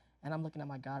 And I'm looking at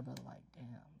my god brother like, damn,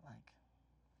 like.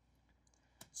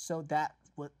 So that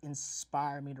what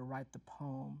inspired me to write the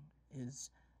poem is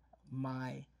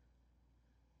my,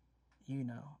 you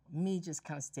know, me just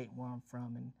kind of stating where I'm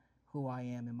from and who I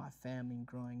am and my family and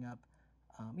growing up.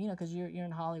 You know, because you're in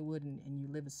Hollywood and you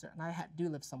live a certain, do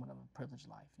live somewhat of a privileged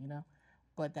life, you know,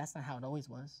 but that's not how it always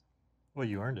was. Well,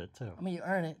 you earned it too. I mean, you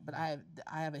earn it, but I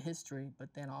have a history,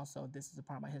 but then also this is a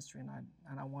part of my history,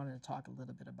 and I wanted to talk a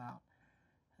little bit about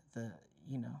the,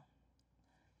 you know,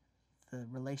 the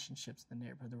relationships in the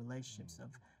neighborhood, the relationships of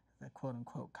the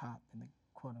quote-unquote cop and the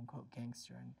quote-unquote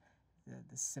gangster, and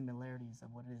the similarities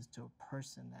of what it is to a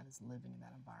person that is living in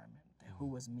that environment. Who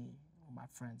was me, my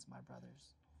friends, my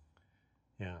brothers.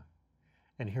 Yeah.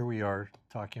 And here we are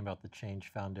talking about the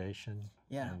Change Foundation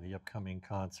Yeah. and the upcoming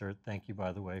concert. Thank you,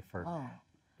 by the way, for Oh,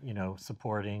 you know,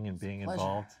 supporting and being pleasure.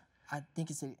 involved. I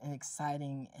think it's an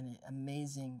exciting and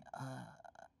amazing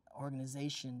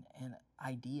organization and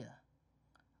idea.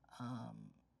 I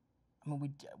mean,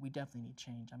 we definitely need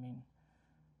change. I mean,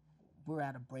 we're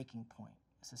at a breaking point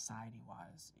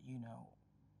society-wise. You know,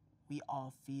 we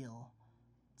all feel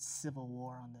civil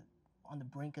war on the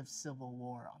brink of civil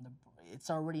war.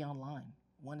 It's already online.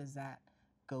 When does that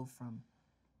go from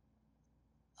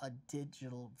a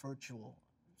digital, virtual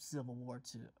civil war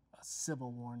to a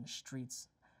civil war in the streets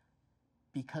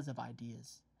because of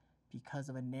ideas, because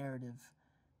of a narrative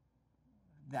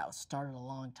that was started a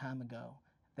long time ago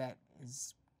that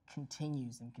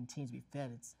continues to be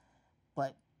fed.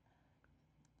 But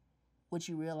what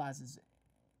you realize is,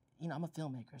 you know, I'm a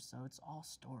filmmaker, so it's all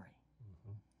story.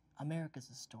 Mm-hmm. America's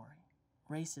a story.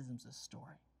 Racism's a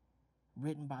story,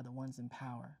 written by the ones in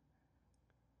power.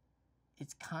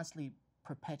 It's constantly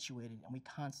perpetuated, and we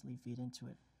constantly feed into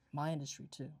it. My industry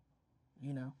too,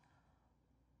 you know.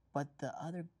 But the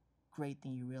other great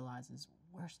thing you realize is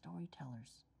we're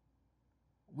storytellers.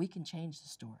 We can change the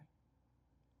story.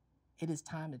 It is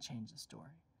time to change the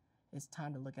story. It's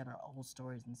time to look at our old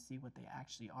stories and see what they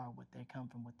actually are, what they come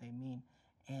from, what they mean,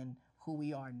 and who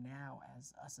we are now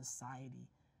as a society.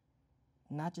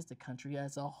 Not just a country,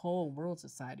 as a whole world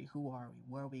society. Who are we?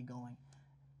 Where are we going?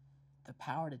 The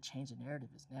power to change the narrative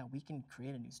is now. We can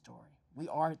create a new story.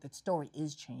 The story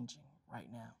is changing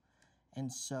right now. And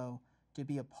so to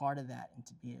be a part of that and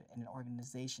to be in an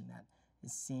organization that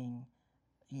is seeing,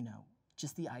 you know,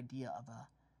 just the idea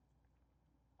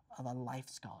of a life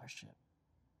scholarship.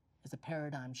 It's a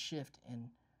paradigm shift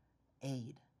in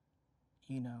aid,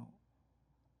 you know.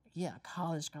 Yeah,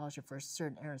 college scholarship for a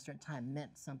certain era, a certain time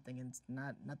meant something, and it's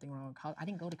nothing wrong with college. I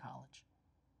didn't go to college.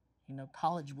 You know,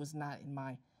 college was not in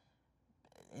my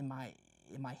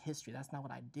history. That's not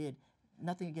what I did.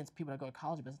 Nothing against people that go to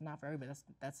college, but it's not for everybody.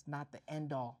 That's not the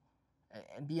end all.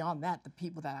 And beyond that, the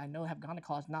people that I know have gone to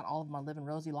college, not all of them are living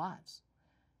rosy lives.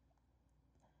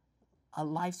 A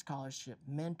life scholarship,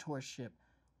 mentorship,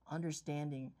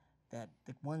 understanding that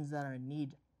the ones that are in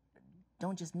need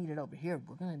don't just need it over here.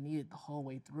 We're going to need it the whole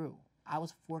way through. I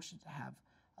was fortunate to have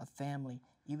a family,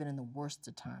 even in the worst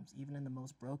of times, even in the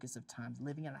most brokest of times,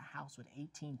 living in a house with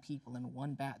 18 people in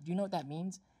one bath. Do you know what that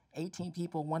means? 18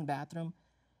 people in one bathroom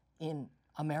in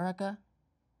America,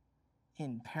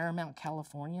 in Paramount,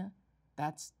 California.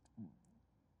 That's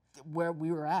where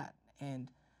we were at,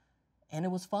 and it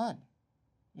was fun.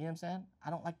 You know what I'm saying? I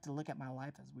don't like to look at my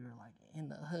life as we were like in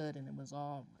the hood and it was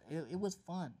all, it was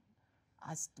fun.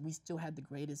 We still had it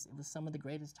was some of the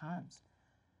greatest times.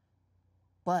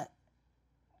 But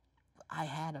I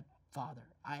had a father,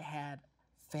 I had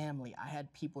family, I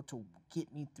had people to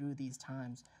get me through these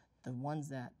times. The ones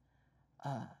that,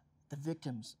 the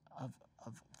victims of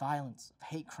violence, of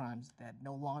hate crimes that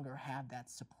no longer have that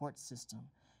support system,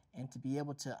 and to be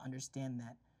able to understand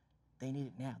that they need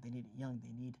it now, they need it young,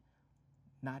 they need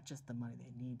not just the money,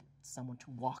 they need someone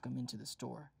to walk them into the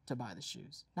store to buy the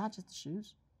shoes. Not just the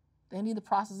shoes. They need the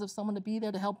process of someone to be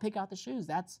there to help pick out the shoes.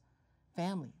 That's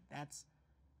family. That's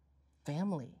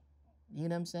family. You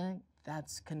know what I'm saying?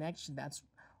 That's connection. That's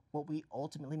what we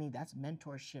ultimately need. That's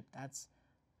mentorship. That's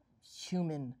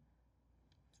human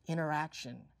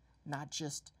interaction, not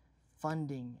just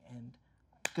funding and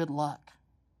good luck.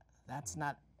 That's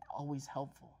not always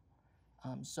helpful.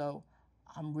 So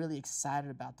I'm really excited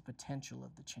about the potential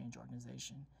of the Change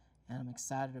organization, and I'm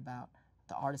excited about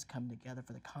the artists coming together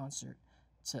for the concert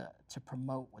to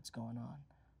promote what's going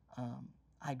on.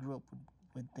 I grew up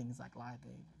with things like Live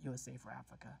Aid, USA for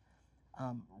Africa,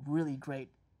 really great,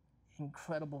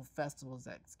 incredible festivals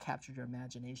that captured your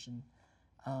imagination,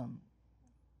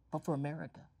 but for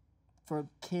America, for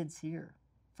kids here,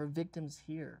 for victims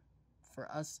here, for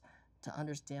us to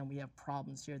understand we have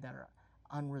problems here that are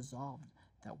unresolved,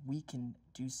 that we can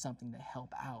do something to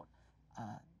help out.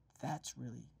 That's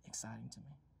really exciting to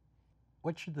me.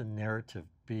 What should the narrative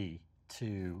be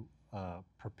to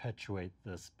perpetuate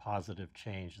this positive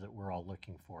change that we're all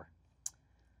looking for?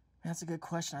 That's a good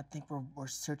question. I think we're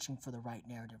searching for the right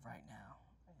narrative right now.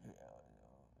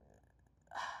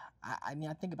 I mean,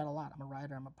 I think about a lot. I'm a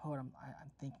writer, I'm a poet, I'm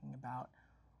thinking about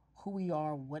who we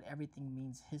are, what everything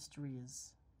means. History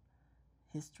is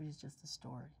just a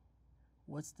story.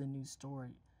 What's the new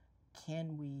story?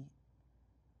 Can we,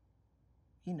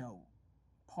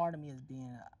 part of me as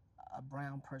being a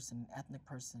brown person, ethnic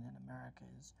person in America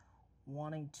is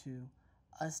wanting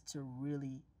us to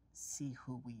really see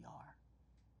who we are.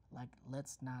 Like,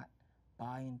 let's not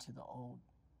buy into the old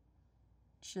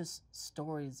just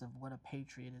stories of what a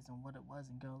patriot is and what it was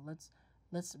and go,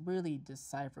 let's really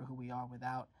decipher who we are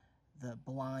without the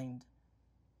blind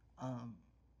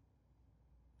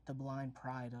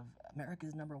pride of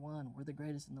America's #1, we're the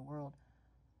greatest in the world.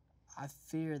 I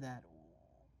fear that,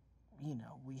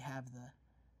 we have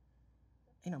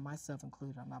myself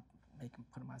included, I'm not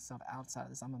putting myself outside of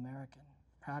this. I'm American,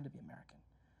 proud to be American.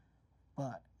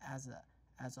 But as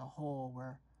a whole,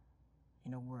 we're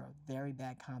a very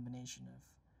bad combination of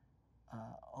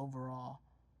overall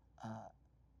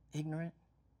ignorant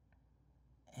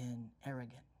and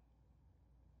arrogant.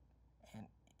 And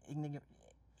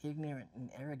ignorant and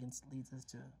arrogance leads us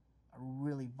to a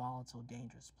really volatile,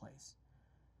 dangerous place.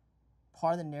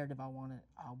 Part of the narrative I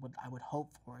would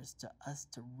hope for is us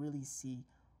to really see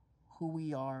who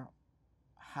we are,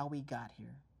 how we got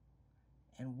here,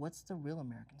 and what's the real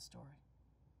American story.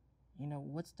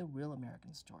 What's the real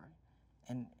American story?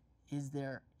 And is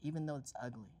there, even though it's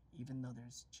ugly, even though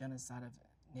there's genocide of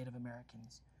Native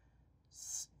Americans,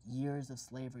 years of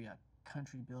slavery, a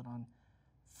country built on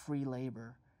free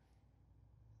labor,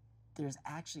 there's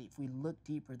actually, if we look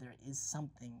deeper, there is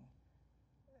something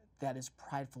that is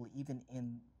prideful even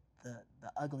in the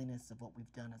ugliness of what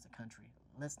we've done as a country.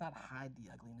 Let's not hide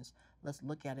the ugliness. Let's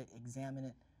look at it, examine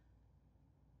it,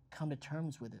 come to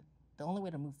terms with it. The only way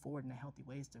to move forward in a healthy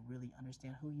way is to really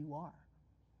understand who you are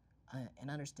and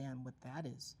understand what that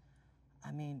is.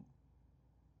 I mean,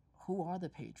 who are the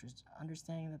patriots?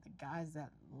 Understanding that the guys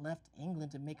that left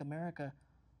England to make America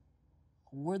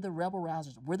were the rebel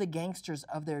rousers, were the gangsters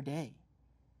of their day.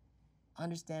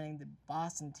 Understanding the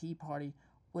Boston Tea Party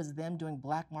was them doing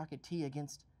black market tea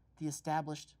against the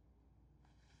established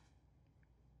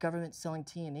government selling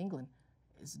tea in England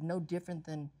is no different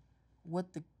than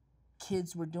what the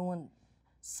kids were doing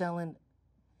selling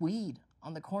weed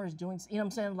on the corners doing, you know what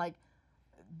I'm saying? Like,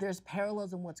 there's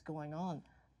parallels in what's going on.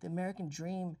 The American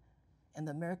dream and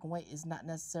the American way is not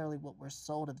necessarily what we're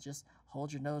sold of, just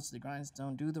hold your nose to the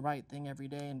grindstone, do the right thing every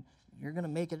day, and you're gonna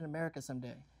make it in America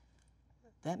someday.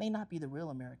 That may not be the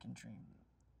real American dream.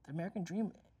 The American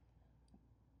dream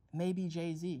may be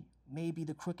Jay-Z, may be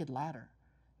the crooked ladder,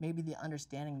 maybe the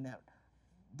understanding that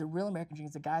the real American dream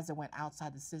is the guys that went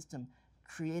outside the system,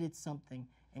 created something,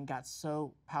 and got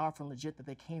so powerful and legit that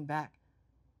they came back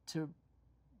to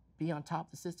be on top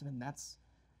of the system. And that's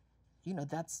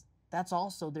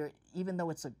also there. Even though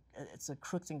it's a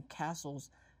crooks and castles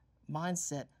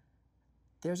mindset,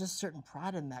 there's a certain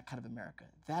pride in that kind of America.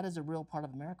 That is a real part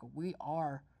of America. We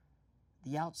are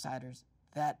the outsiders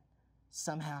that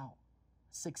somehow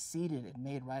succeeded and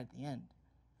made right at the end.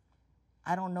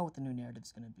 I don't know what the new narrative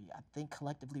is going to be. I think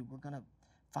collectively we're going to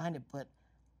find it, but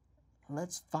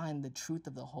let's find the truth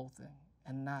of the whole thing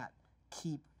and not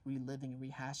keep reliving and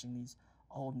rehashing these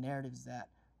old narratives that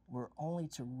were only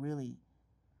to really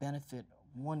benefit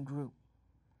one group.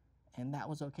 And that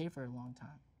was okay for a long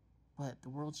time. But the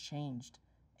world's changed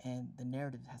and the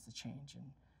narrative has to change.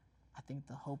 And I think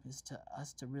the hope is to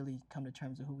us to really come to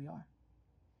terms with who we are.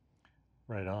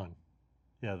 Right on.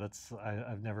 Yeah,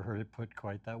 I've never heard it put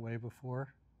quite that way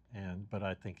before, but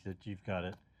I think that you've got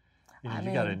it. You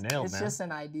got it nailed, it's man. It's just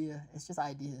an idea. It's just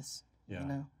ideas.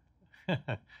 Yeah.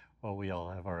 Well, we all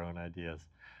have our own ideas.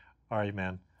 All right,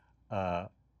 man. Uh,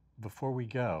 before we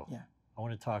go, Yeah. I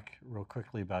want to talk real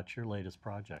quickly about your latest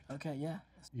project. Okay, yeah.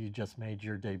 You just made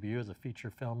your debut as a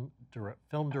feature film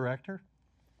director,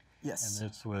 Yes. and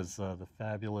this was the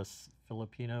fabulous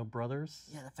Filipino brothers.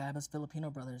 Yeah, the fabulous Filipino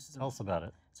brothers. Tell us about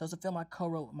it. So it's a film I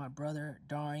co-wrote with my brother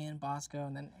Dante Basco,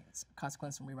 and then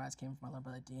consequence some rewrites came from my little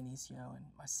brother Dionisio and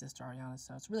my sister Ariana.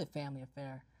 So it's really a family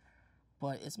affair.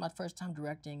 But it's my first time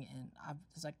directing, and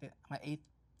it's like my 8th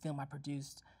film I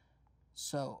produced.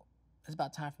 So it's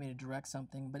about time for me to direct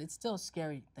something, but it's still a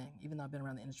scary thing, even though I've been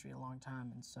around the industry a long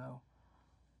time. And so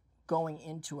going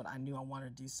into it, I knew I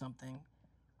wanted to do something.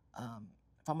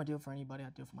 If I'm gonna do it for anybody,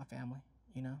 I'd do it for my family,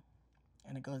 you know?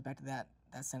 And it goes back to that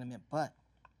sentiment. But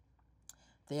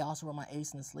they also were my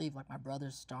ace in the sleeve, like my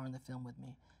brothers star in the film with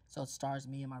me. So it stars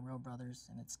me and my real brothers,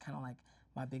 and it's kind of like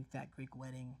my big fat Greek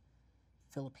wedding,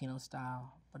 Filipino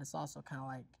style. But it's also kind of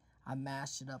like I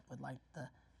mashed it up with like the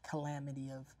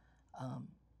calamity of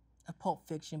Pulp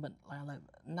Fiction, but like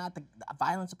not the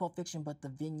violence of Pulp Fiction, but the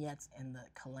vignettes and the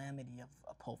calamity of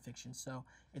Pulp Fiction. So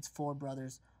it's 4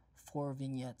 brothers, 4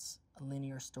 vignettes, a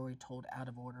linear story told out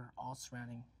of order, all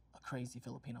surrounding a crazy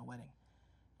Filipino wedding.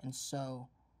 And so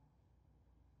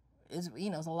it's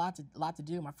a lot to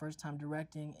do. My first time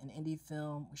directing an indie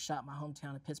film. We shot my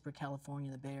hometown of Pittsburgh,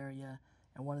 California, the Bay Area,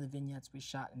 and one of the vignettes we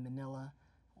shot in Manila,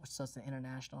 which is an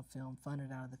international film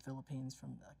funded out of the Philippines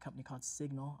from a company called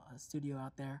Signal, a studio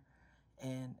out there.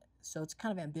 And so it's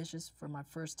kind of ambitious for my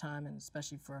first time, and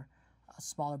especially for a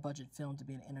smaller budget film to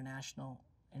be an internationally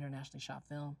shot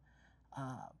film.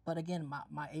 But again,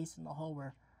 my ace in the hole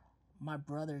were my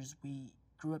brothers. We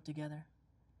grew up together.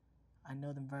 I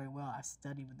know them very well. I've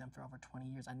studied with them for over 20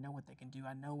 years. I know what they can do.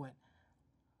 I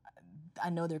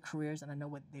know their careers, and I know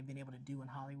what they've been able to do in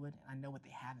Hollywood. And I know what they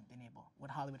haven't been able,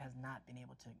 what Hollywood has not been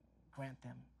able to grant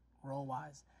them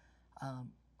role-wise.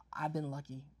 I've been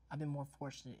lucky. I've been more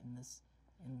fortunate in this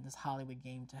Hollywood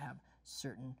game to have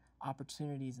certain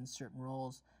opportunities and certain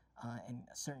roles and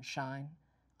a certain shine.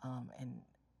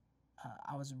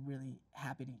 I was really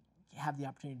happy to have the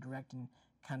opportunity to direct and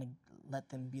kind of let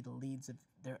them be the leads of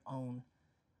their own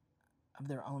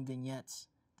vignettes,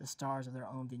 the stars of their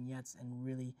own vignettes, and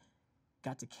really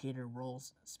got to cater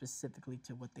roles specifically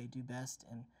to what they do best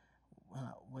and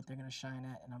what they're going to shine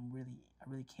at. And I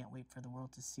really can't wait for the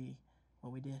world to see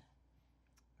what we did.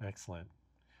 Excellent.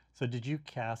 So did you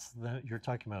cast them? You're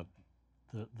talking about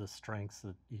the strengths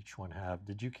that each one have.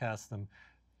 Did you cast them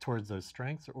towards those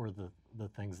strengths or the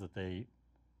things that they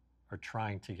are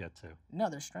trying to get to? No,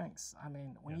 they're strengths. I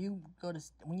mean, when you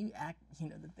act,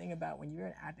 the thing about when you're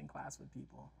in acting class with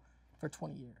people for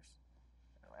 20 years,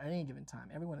 at any given time,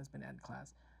 everyone has been in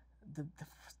class.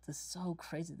 The so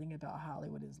crazy thing about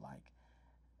Hollywood is like,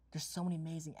 there's so many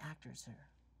amazing actors here.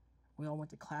 We all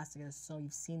went to class together, so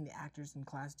you've seen the actors in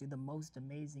class do the most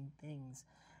amazing things.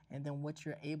 And then what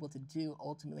you're able to do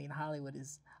ultimately in Hollywood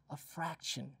is a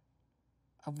fraction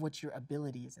of what your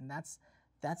ability is. And that's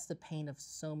the pain of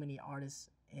so many artists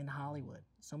in Hollywood,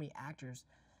 so many actors.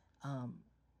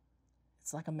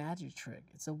 It's like a magic trick.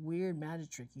 It's a weird magic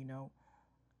trick,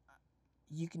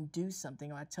 You can do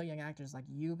something. I tell young actors, like,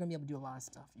 you're going to be able to do a lot of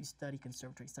stuff. You study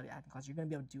conservatory, study acting class. You're going to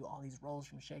be able to do all these roles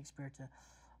from Shakespeare to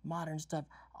modern stuff,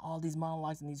 all these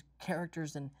monologues and these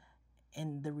characters.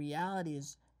 And the reality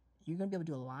is you're going to be able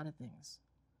to do a lot of things,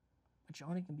 but you're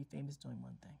only going to be famous doing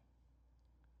one thing.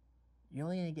 You're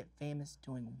only going to get famous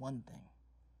doing one thing.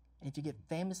 And if you get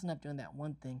famous enough doing that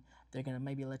one thing, they're going to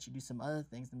maybe let you do some other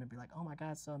things. And they'll be like, oh my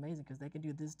God, it's so amazing because they can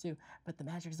do this too. But the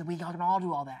magic is that we can all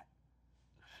do all that.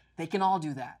 They can all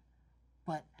do that.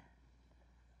 But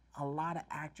a lot of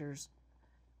actors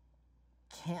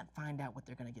can't find out what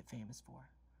they're going to get famous for.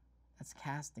 That's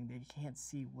casting. They can't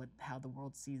see how the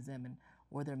world sees them and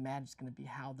where their magic's going to be,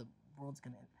 how the world's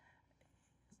going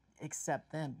to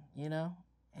accept them,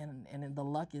 And the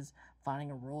luck is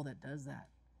finding a role that does that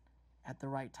at the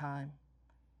right time.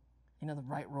 The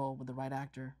right role with the right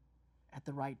actor at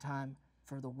the right time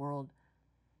for the world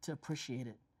to appreciate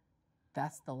it.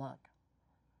 That's the luck.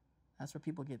 That's where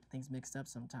people get things mixed up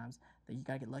sometimes, that you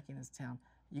got to get lucky in this town.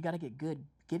 You got to get good.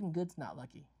 Getting good's not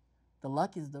lucky. The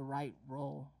luck is the right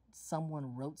role.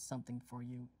 Someone wrote something for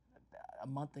you a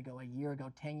month ago, a year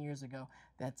ago, 10 years ago,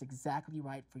 that's exactly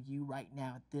right for you right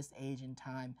now at this age and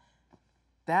time.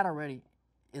 That already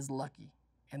is lucky,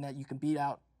 and that you can beat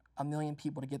out 1 million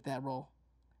people to get that role.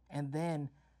 And then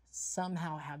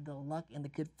somehow have the luck and the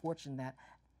good fortune that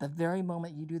the very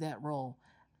moment you do that role,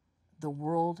 the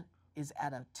world is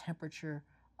at a temperature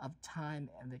of time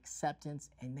and acceptance,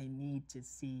 and they need to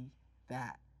see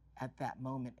that at that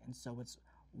moment. And so it's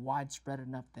widespread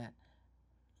enough that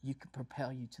you can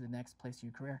propel you to the next place in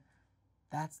your career.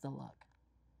 That's the luck.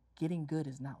 getting good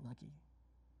is not lucky.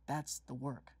 That's the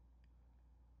work.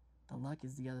 The luck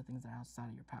is the other things that are outside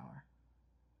of your power.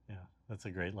 Yeah, that's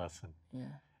a great lesson. Yeah.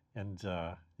 And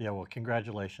yeah, well,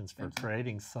 congratulations for Thank you.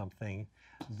 creating something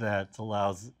that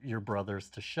allows your brothers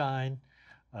to shine,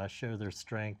 show their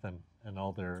strength and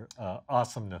all their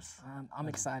awesomeness, I'm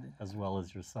excited. as well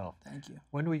as yourself. Thank you.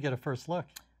 When do we get a first look?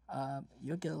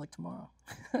 You'll get a look tomorrow.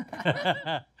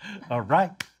 All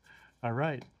right. All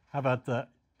right. How about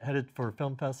headed for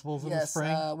film festivals in the spring?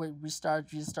 Yes,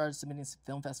 we started submitting some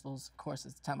film festivals. Of course,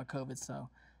 it's the time of COVID, so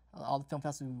all the film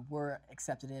festivals we were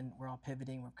accepted in, we're all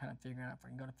pivoting. We're kind of figuring out if we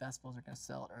can go to festivals. We're going to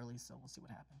sell it early, so we'll see what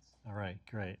happens. All right,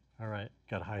 great. All right,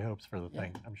 got high hopes for the Yeah.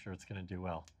 thing. I'm sure it's going to do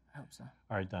well. I hope so.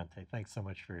 All right, Dante, thanks so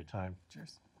much for your time.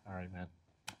 Cheers. All right, man.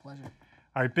 Pleasure.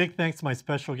 All right, big thanks to my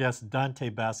special guest, Dante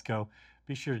Basco.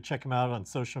 Be sure to check him out on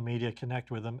social media.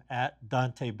 Connect with him at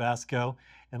Dante Basco.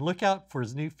 And look out for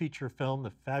his new feature film,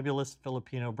 The Fabulous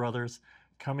Filipino Brothers,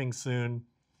 coming soon.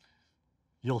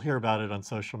 You'll hear about it on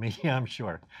social media, I'm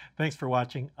sure. Thanks for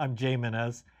watching. I'm Jay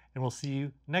Menez, and we'll see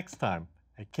you next time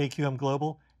at KQM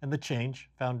Global and the Change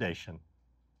Foundation.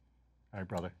 All right,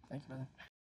 brother. Thank you, brother.